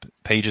putting up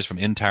pages from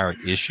entire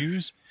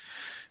issues.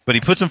 But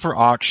he puts them for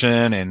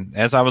auction, and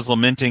as I was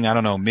lamenting, I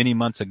don't know, many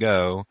months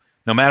ago,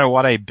 no matter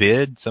what I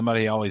bid,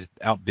 somebody always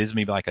outbids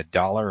me by like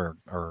 $1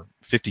 or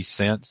 50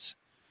 cents,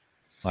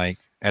 like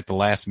at the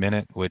last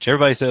minute, which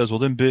everybody says, well,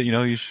 then bid,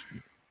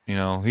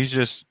 he's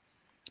just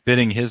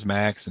bidding his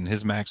max, and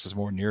his max is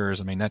more than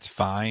yours. I mean, that's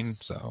fine.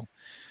 So,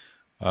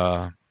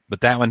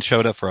 but that one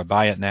showed up for a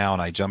buy it now,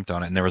 and I jumped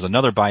on it. And there was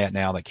another buy it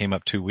now that came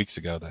up 2 weeks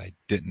ago that I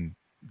didn't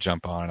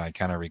jump on, and I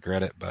kind of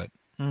regret it.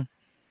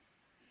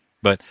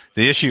 But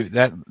the issues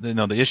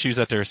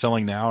that they're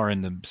selling now are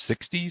in the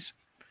 60s,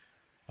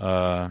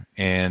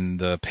 and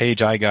the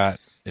page I got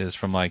is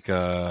from like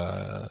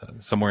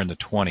somewhere in the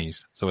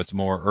 20s, so it's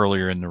more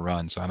earlier in the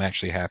run. So I'm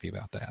actually happy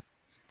about that,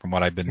 from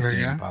what I've been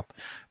seeing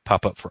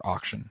pop up for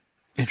auction.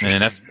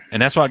 And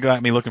that's what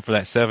got me looking for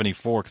that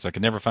 74, because I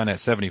could never find that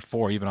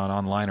 74 even on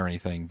online or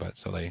anything. But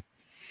so they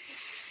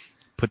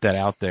put that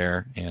out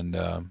there, and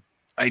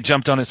I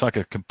jumped on it so I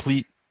could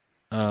complete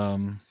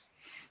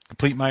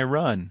my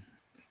run.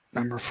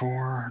 Number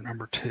 4,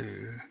 number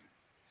 2.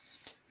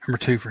 Number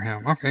 2 for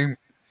him. Okay.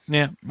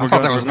 Yeah. I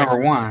thought that was number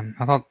 1.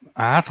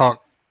 I thought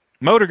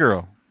Motor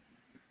Girl.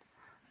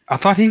 I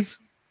thought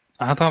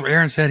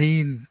Aaron said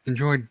he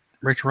enjoyed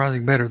Rachel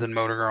Rising better than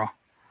Motor Girl.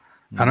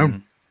 I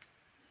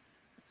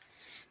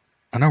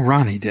know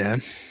Ronnie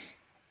did.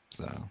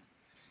 So.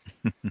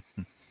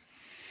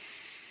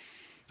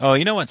 Oh,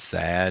 you know what's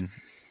sad?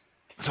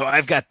 So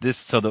I've got this.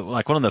 So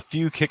one of the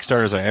few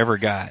Kickstarters I ever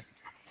got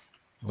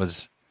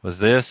was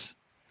this,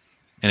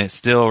 and it's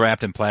still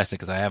wrapped in plastic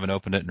because I haven't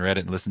opened it and read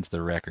it and listened to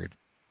the record.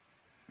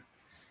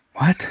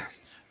 What?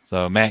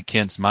 So Matt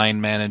Kent's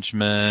Mind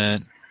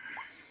Management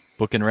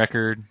book and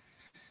record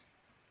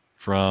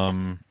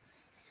from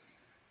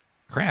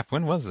crap.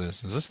 When was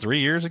this? Was this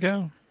 3 years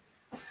ago?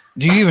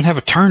 Do you even have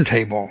a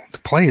turntable to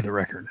play the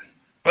record?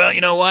 Well,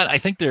 you know what? I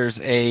think there's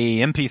a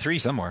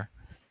MP3 somewhere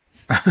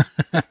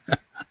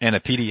and a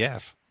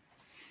PDF.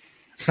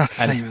 It's not the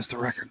same as the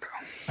record, though.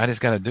 I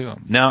just got to do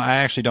them. No, I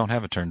actually don't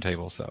have a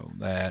turntable, so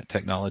that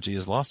technology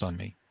is lost on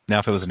me. Now,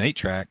 if it was an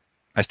 8-track,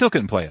 I still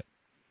couldn't play it.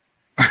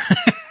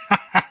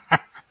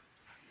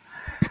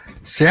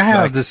 See, I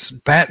have this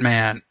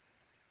Batman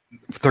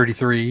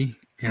 33,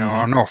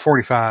 or no,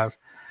 45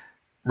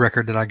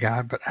 record that I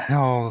got, but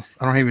hell,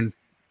 I don't even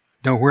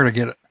know where to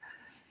get a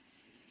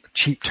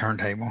cheap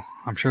turntable.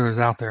 I'm sure there's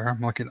out there.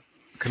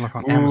 Could look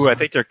on Amazon. I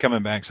think they're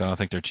coming back, so I don't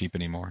think they're cheap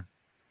anymore.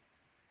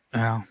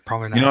 No,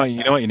 probably not.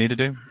 You know what you need to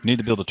do? You need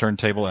to build a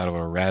turntable out of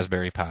a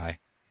Raspberry Pi.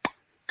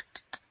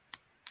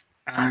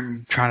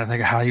 I'm trying to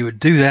think of how you would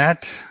do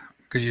that,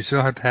 because you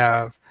still have to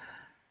have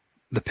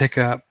the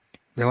pickup,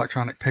 the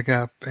electronic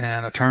pickup,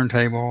 and a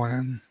turntable,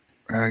 and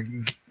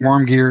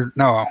worm gear.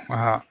 No,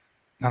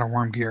 not a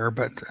worm gear,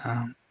 but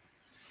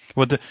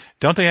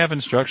don't they have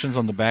instructions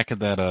on the back of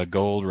that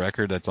gold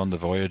record that's on the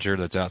Voyager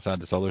that's outside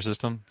the solar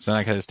system? So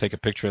I can just take a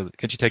picture of.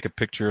 Could you take a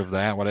picture of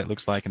that, what it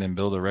looks like, and then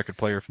build a record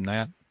player from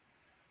that?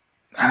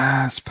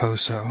 I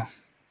suppose so.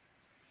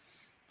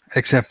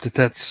 Except that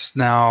that's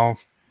now,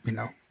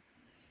 a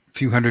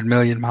few 100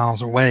 million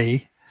miles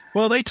away.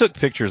 Well, they took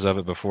pictures of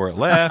it before it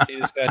left. You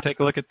just got to take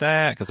a look at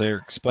that because they're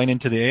explaining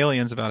to the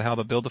aliens about how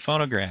to build a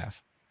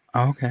phonograph.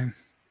 Okay.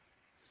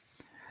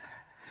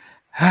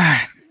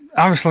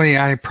 Obviously,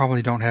 I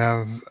probably don't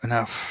have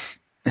enough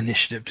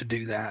initiative to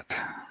do that.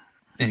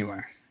 Anyway.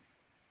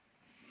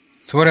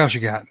 So what else you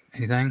got?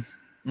 Anything?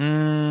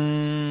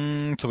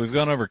 So we've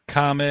gone over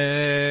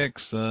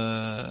comics,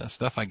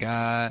 stuff I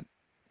got.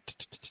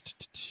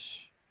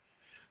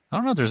 I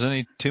don't know if there's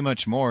any too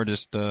much more.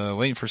 Just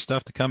waiting for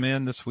stuff to come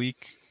in this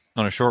week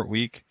on a short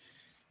week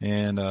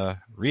and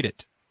read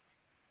it.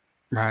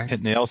 Right.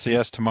 Hitting the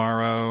LCS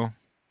tomorrow.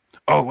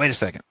 Oh, wait a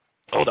second.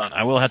 Hold on.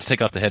 I will have to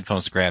take off the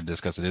headphones to grab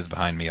this because it is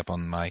behind me up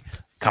on my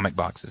comic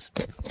boxes.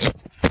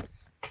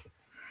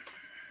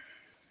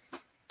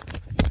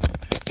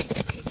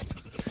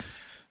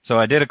 So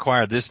I did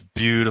acquire this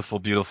beautiful,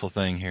 beautiful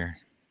thing here.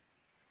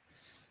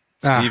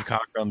 Steve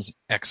Cockrum's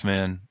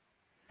X-Men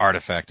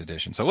Artifact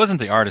Edition. So it wasn't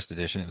the Artist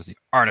Edition, it was the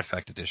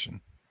Artifact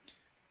Edition.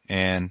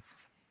 And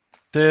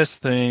this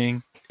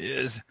thing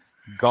is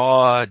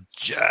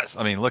gorgeous.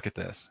 I mean, look at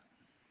this.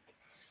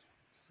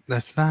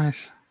 That's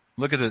nice.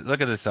 Look at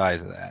the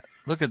size of that.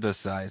 Look at the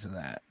size of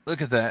that.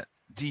 Look at that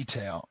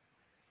detail.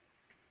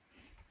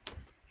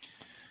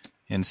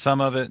 And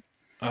some of it,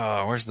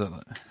 where's the?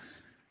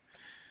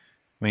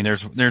 I mean,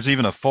 there's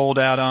even a fold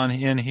out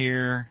in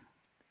here,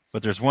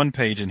 but there's one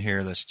page in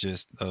here that's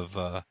just of,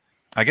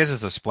 I guess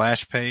it's a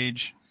splash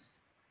page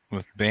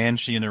with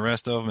Banshee and the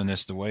rest of them, and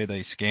it's the way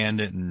they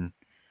scanned it and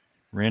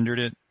rendered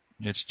it.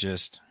 It's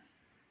just,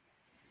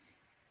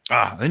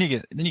 then you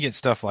get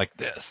stuff like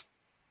this,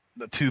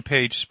 the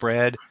 2-page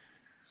spread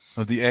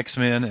of the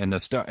X-Men and the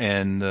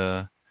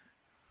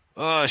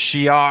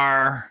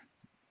Shi'ar,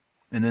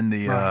 and then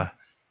the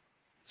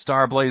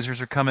Star Blazers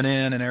are coming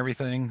in and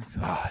everything.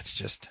 It's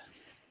just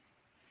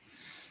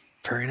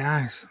very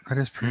nice. That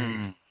is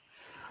pretty.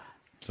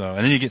 So,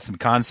 and then you get some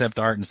concept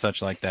art and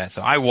such like that.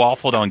 So I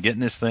waffled on getting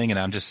this thing, and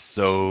I'm just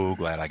so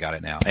glad I got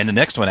it now. And the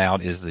next one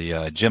out is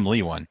the Jim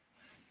Lee one.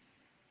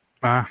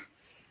 I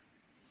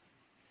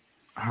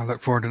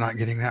look forward to not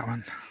getting that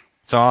one.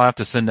 So I'll have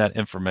to send that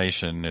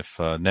information if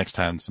next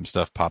time some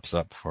stuff pops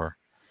up for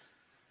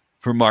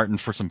Martin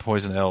for some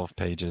Poison Elf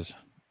pages.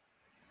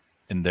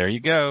 And there you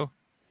go.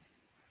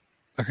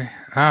 Okay.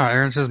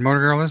 Aaron says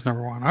Motor Girl is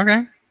number 1.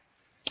 Okay.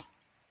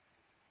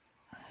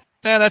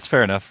 Yeah, that's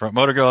fair enough.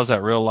 Motor Girl has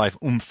that real life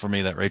oomph for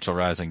me that Rachel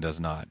Rising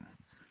does not.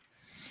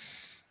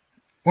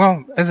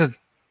 Well,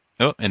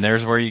 and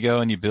there's where you go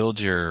and you build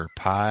your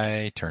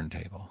Pi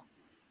turntable.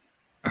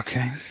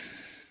 Okay.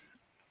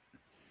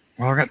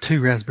 Well, I've got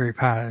 2 Raspberry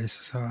Pis,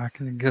 so I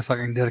guess I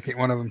can dedicate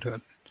one of them to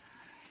a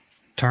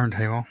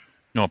turntable.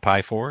 No,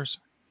 Pi 4s?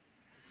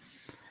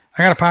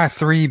 I got a Pi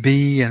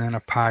 3B and then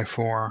a Pi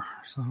 4,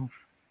 so...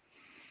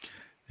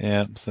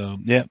 Yeah,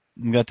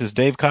 we got this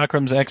Dave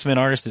Cockrum's X-Men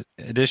Artist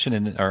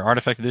Edition or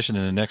Artifact Edition,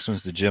 and the next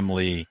one's the Jim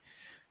Lee,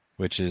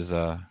 which is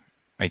I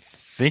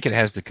think it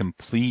has the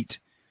complete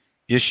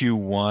issue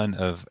 1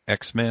 of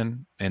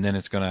X-Men, and then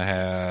it's going to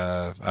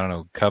have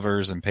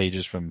covers and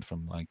pages from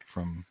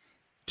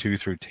 2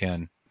 through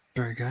 10.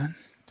 Very good.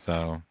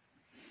 So,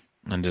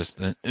 and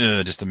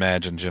just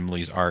imagine Jim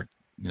Lee's art,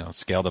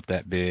 scaled up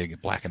that big,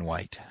 black and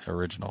white,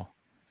 original.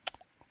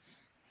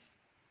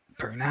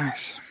 Very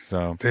nice.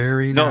 So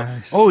very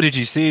nice. Oh, did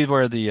you see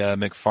where the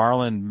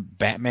McFarlane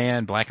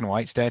Batman black and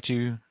white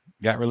statue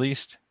got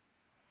released?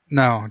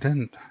 No, I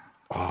didn't.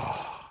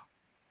 Oh,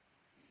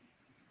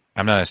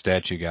 I'm not a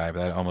statue guy, but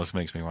that almost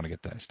makes me want to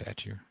get that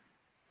statue.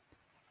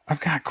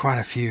 I've got quite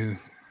a few.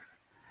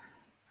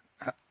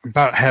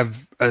 About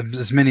have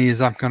as many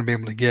as I'm going to be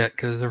able to get,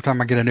 because every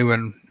time I get a new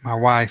one, my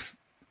wife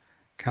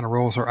kind of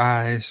rolls her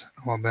eyes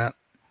a little bit.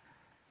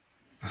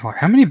 It's like,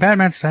 how many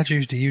Batman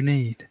statues do you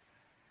need?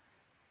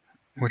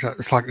 Which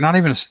it's like not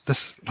even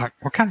this. Like,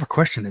 what kind of a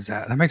question is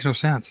that? That makes no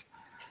sense.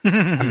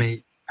 I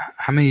mean,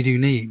 how many do you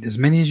need? As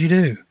many as you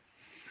do.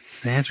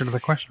 It's the answer to the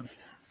question.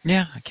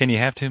 Yeah. Can you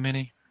have too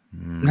many?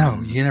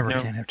 No, you never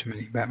can have too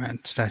many Batman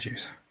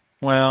statues.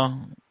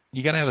 Well,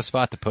 you got to have a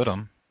spot to put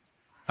them.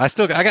 I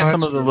got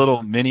some of the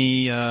little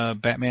mini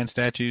Batman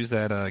statues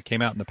that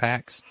came out in the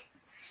packs.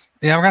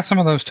 Yeah, I've got some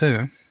of those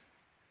too.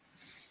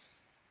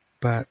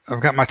 But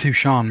I've got my 2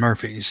 Sean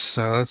Murphys,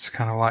 so it's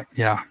kind of like,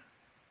 yeah.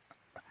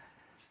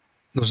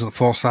 Those are the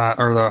full size,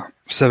 or the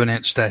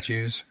 7-inch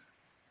statues.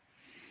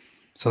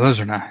 So those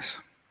are nice.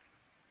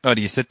 Oh,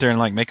 do you sit there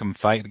and make them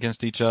fight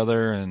against each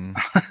other and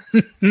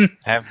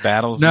have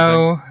battles?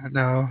 No.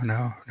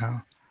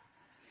 They're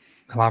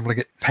liable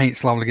to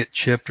paint's liable to get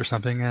chipped or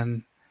something,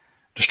 and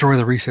destroy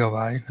the resale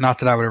value. Not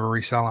that I would ever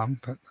resell them,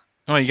 but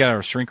Oh, you got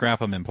to shrink wrap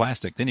them in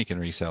plastic, then you can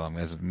resell them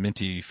as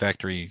minty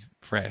factory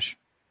fresh.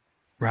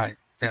 right,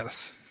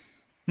 yes.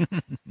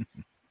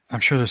 I'm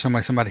sure there's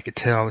somebody could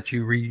tell that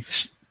you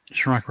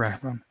shrunk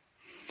wrap them.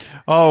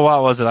 Oh,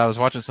 what was it? I was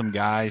watching some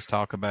guys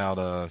talk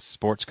about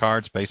sports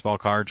cards, baseball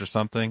cards or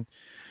something.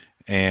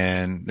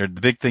 And the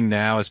big thing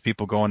now is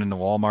people going into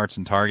Walmarts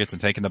and Targets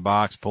and taking the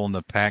box, pulling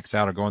the packs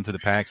out or going through the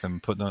packs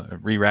and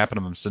rewrapping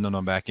them and sending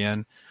them back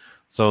in.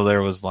 So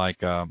there was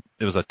like, it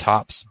was a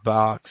Topps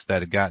box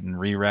that had gotten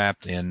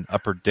rewrapped in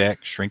Upper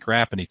Deck shrink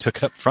wrap, and he took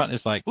it up front and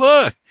it's like,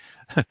 look,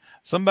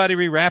 somebody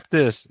rewrapped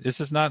this.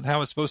 This is not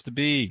how it's supposed to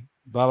be.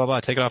 Blah, blah, blah.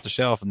 Take it off the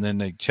shelf. And then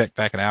they check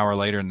back an hour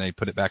later and they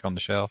put it back on the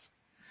shelf.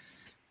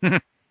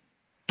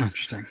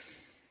 Interesting.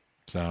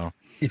 So.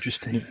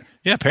 Interesting.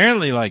 Yeah,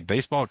 apparently like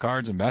baseball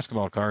cards and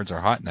basketball cards are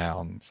hot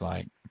now. And it's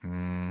like,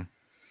 I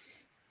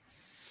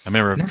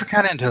remember. Never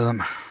got into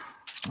them.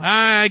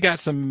 I got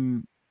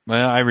some.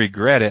 Well, I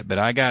regret it, but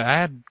I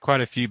had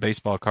quite a few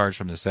baseball cards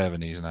from the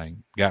 70s, and I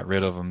got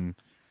rid of them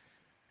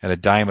at a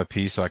dime a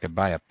piece so I could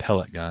buy a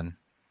pellet gun.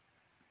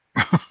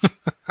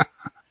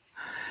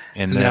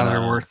 And now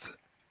they're worth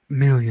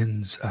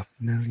millions of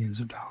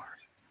dollars.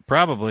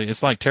 Probably.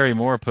 It's like Terry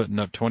Moore putting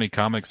up 20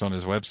 comics on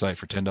his website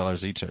for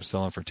 $10 each. They're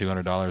selling for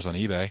 $200 on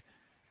eBay.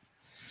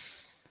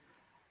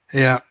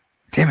 Yeah.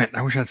 Damn it.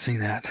 I wish I'd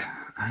seen that.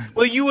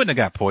 Well, you wouldn't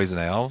have got Poison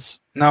Elves.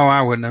 No,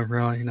 I wouldn't have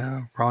really.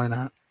 No, probably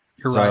not.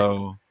 You're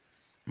right.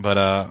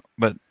 But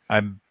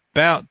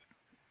about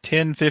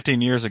 10,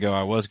 15 years ago,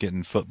 I was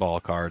getting football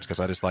cards because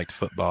I just liked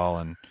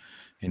football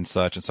and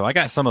such. And so I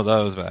got some of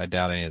those, but I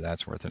doubt any of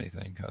that's worth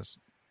anything because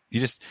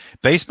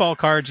baseball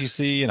cards you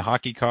see and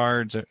hockey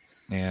cards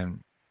and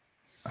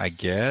I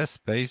guess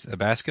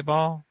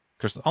basketball.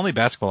 Because the only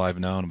basketball I've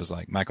known was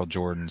like Michael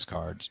Jordan's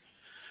cards.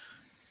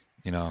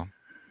 You know,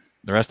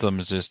 the rest of them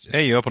is just,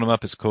 hey, you open them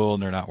up, it's cool,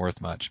 and they're not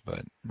worth much.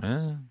 But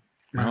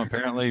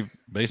apparently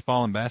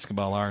baseball and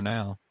basketball are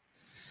now.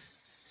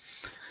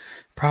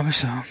 Probably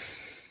so.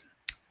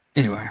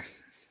 Anyway,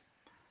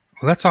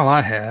 well, that's all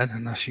I had,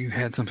 unless you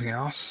had something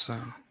else. So.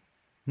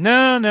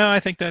 No, I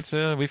think that's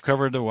we've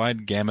covered a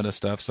wide gamut of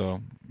stuff,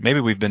 so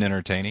maybe we've been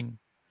entertaining.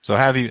 So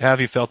how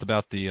have you felt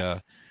about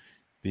the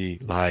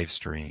live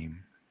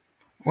stream?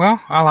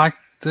 Well, I liked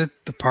the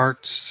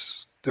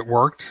parts that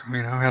worked.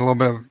 You know, I had a little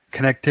bit of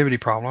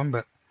connectivity problem,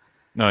 but.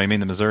 No, you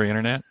mean the Missouri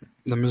internet?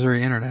 The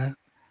Missouri internet.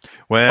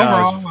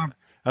 Well, overall,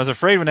 I was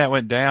afraid when that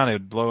went down, it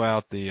would blow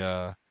out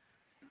the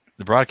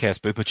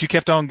broadcast booth, but you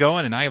kept on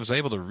going, and I was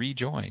able to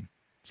rejoin,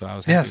 so I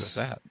was happy with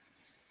that.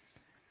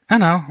 I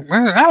know.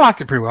 Well, I liked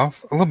it pretty well.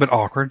 A little bit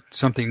awkward,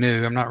 something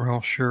new. I'm not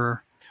real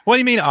sure. What do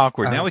you mean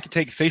awkward? Now we can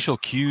take facial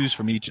cues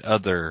from each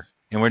other,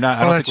 and we're not.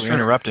 I don't think we're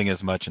interrupting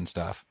as much and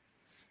stuff.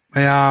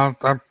 Yeah,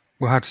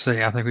 we'll have to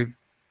see. I think we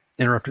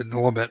interrupted a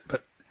little bit,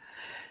 but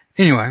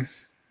anyway,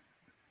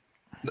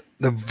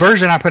 the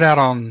version I put out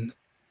on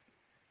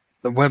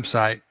the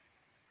website,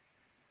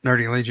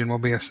 Nerdy Legion, will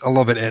be a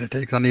little bit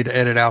edited because I need to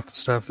edit out the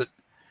stuff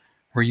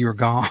where you were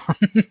gone.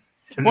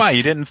 Why,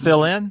 you didn't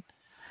fill in?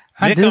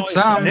 I did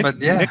some, but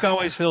yeah. Nick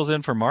always fills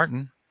in for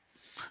Martin.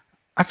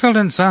 I filled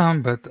in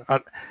some, but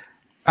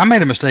I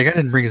made a mistake. I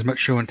didn't bring as much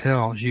show and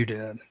tell as you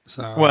did.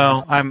 So.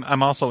 Well,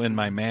 I'm also in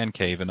my man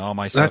cave, and all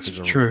my stuff is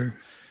true.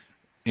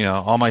 You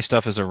know, all my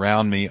stuff is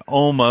around me,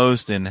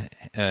 almost in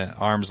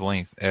arm's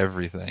length.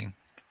 Everything.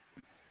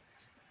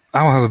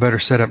 I will have a better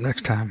setup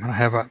next time. I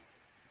have a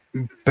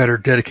better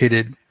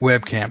dedicated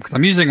webcam because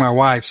I'm using my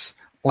wife's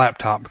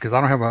laptop because I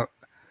don't have a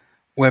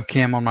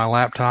webcam on my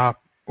laptop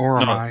or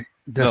on my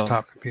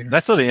desktop computer.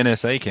 That's so the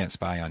NSA can't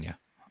spy on you.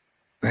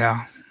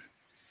 Yeah.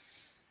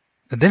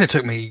 And then it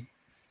took me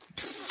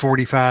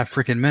 45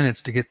 freaking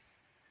minutes to get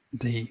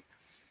the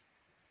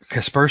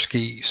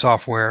Kaspersky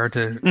software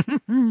to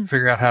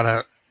figure out how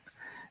to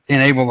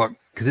enable it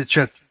because it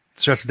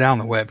shuts down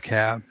the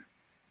webcam.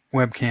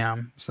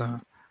 So.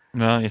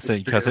 No, you say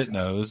because it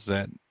knows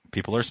that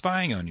people are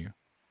spying on you.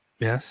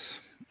 Yes.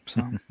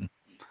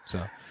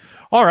 So.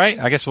 All right.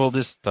 I guess we'll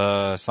just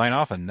sign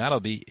off, and that'll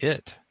be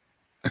it.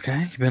 Okay.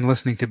 You've been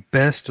listening to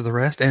Best of the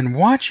Rest and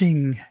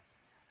watching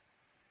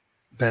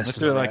Best of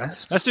the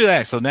Rest. Let's do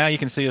that. So now you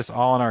can see us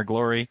all in our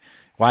glory,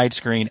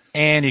 widescreen,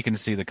 and you can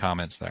see the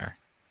comments there.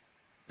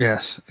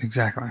 Yes,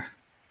 exactly.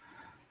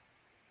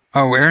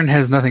 Oh, Aaron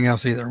has nothing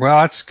else either. Well,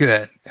 that's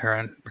good,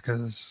 Aaron,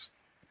 because,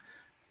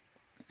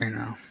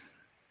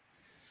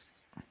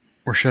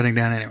 we're shutting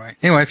down anyway.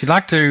 Anyway, if you'd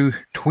like to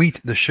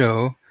tweet the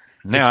show,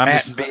 now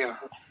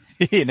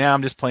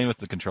I'm just playing with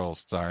the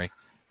controls. Sorry.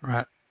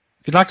 Right.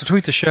 If you'd like to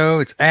tweet the show,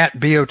 it's at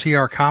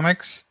BOTR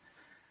Comics.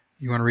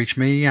 You want to reach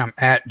me, I'm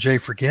at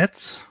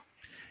JForgets.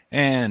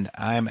 And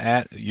I'm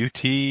at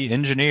UT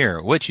Engineer,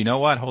 which, you know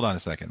what? Hold on a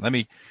second.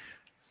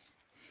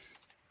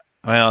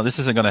 Well, this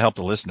isn't going to help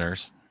the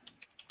listeners.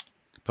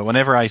 But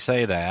whenever I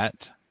say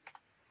that,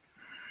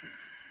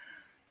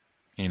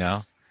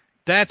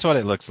 that's what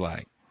it looks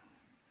like.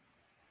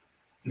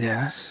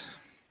 Yes.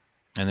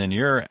 And then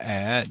you're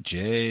at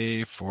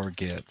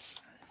JForgets.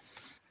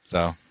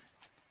 So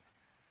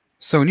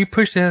So when you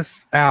push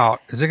this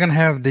out, is it going to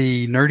have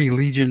the Nerdy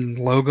Legion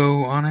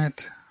logo on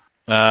it?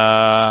 The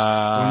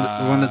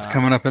one that's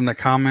coming up in the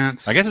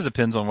comments? I guess it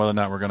depends on whether or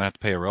not we're going to have to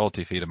pay a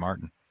royalty fee to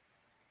Martin.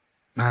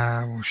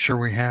 Well, sure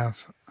we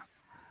have.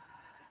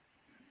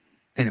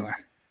 Anyway.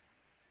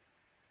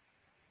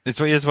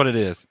 It is what it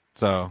is.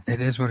 So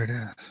It is what it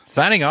is.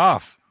 Signing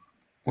off.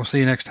 We'll see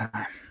you next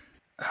time.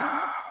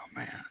 Oh,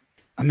 man.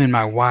 I'm in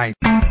my white.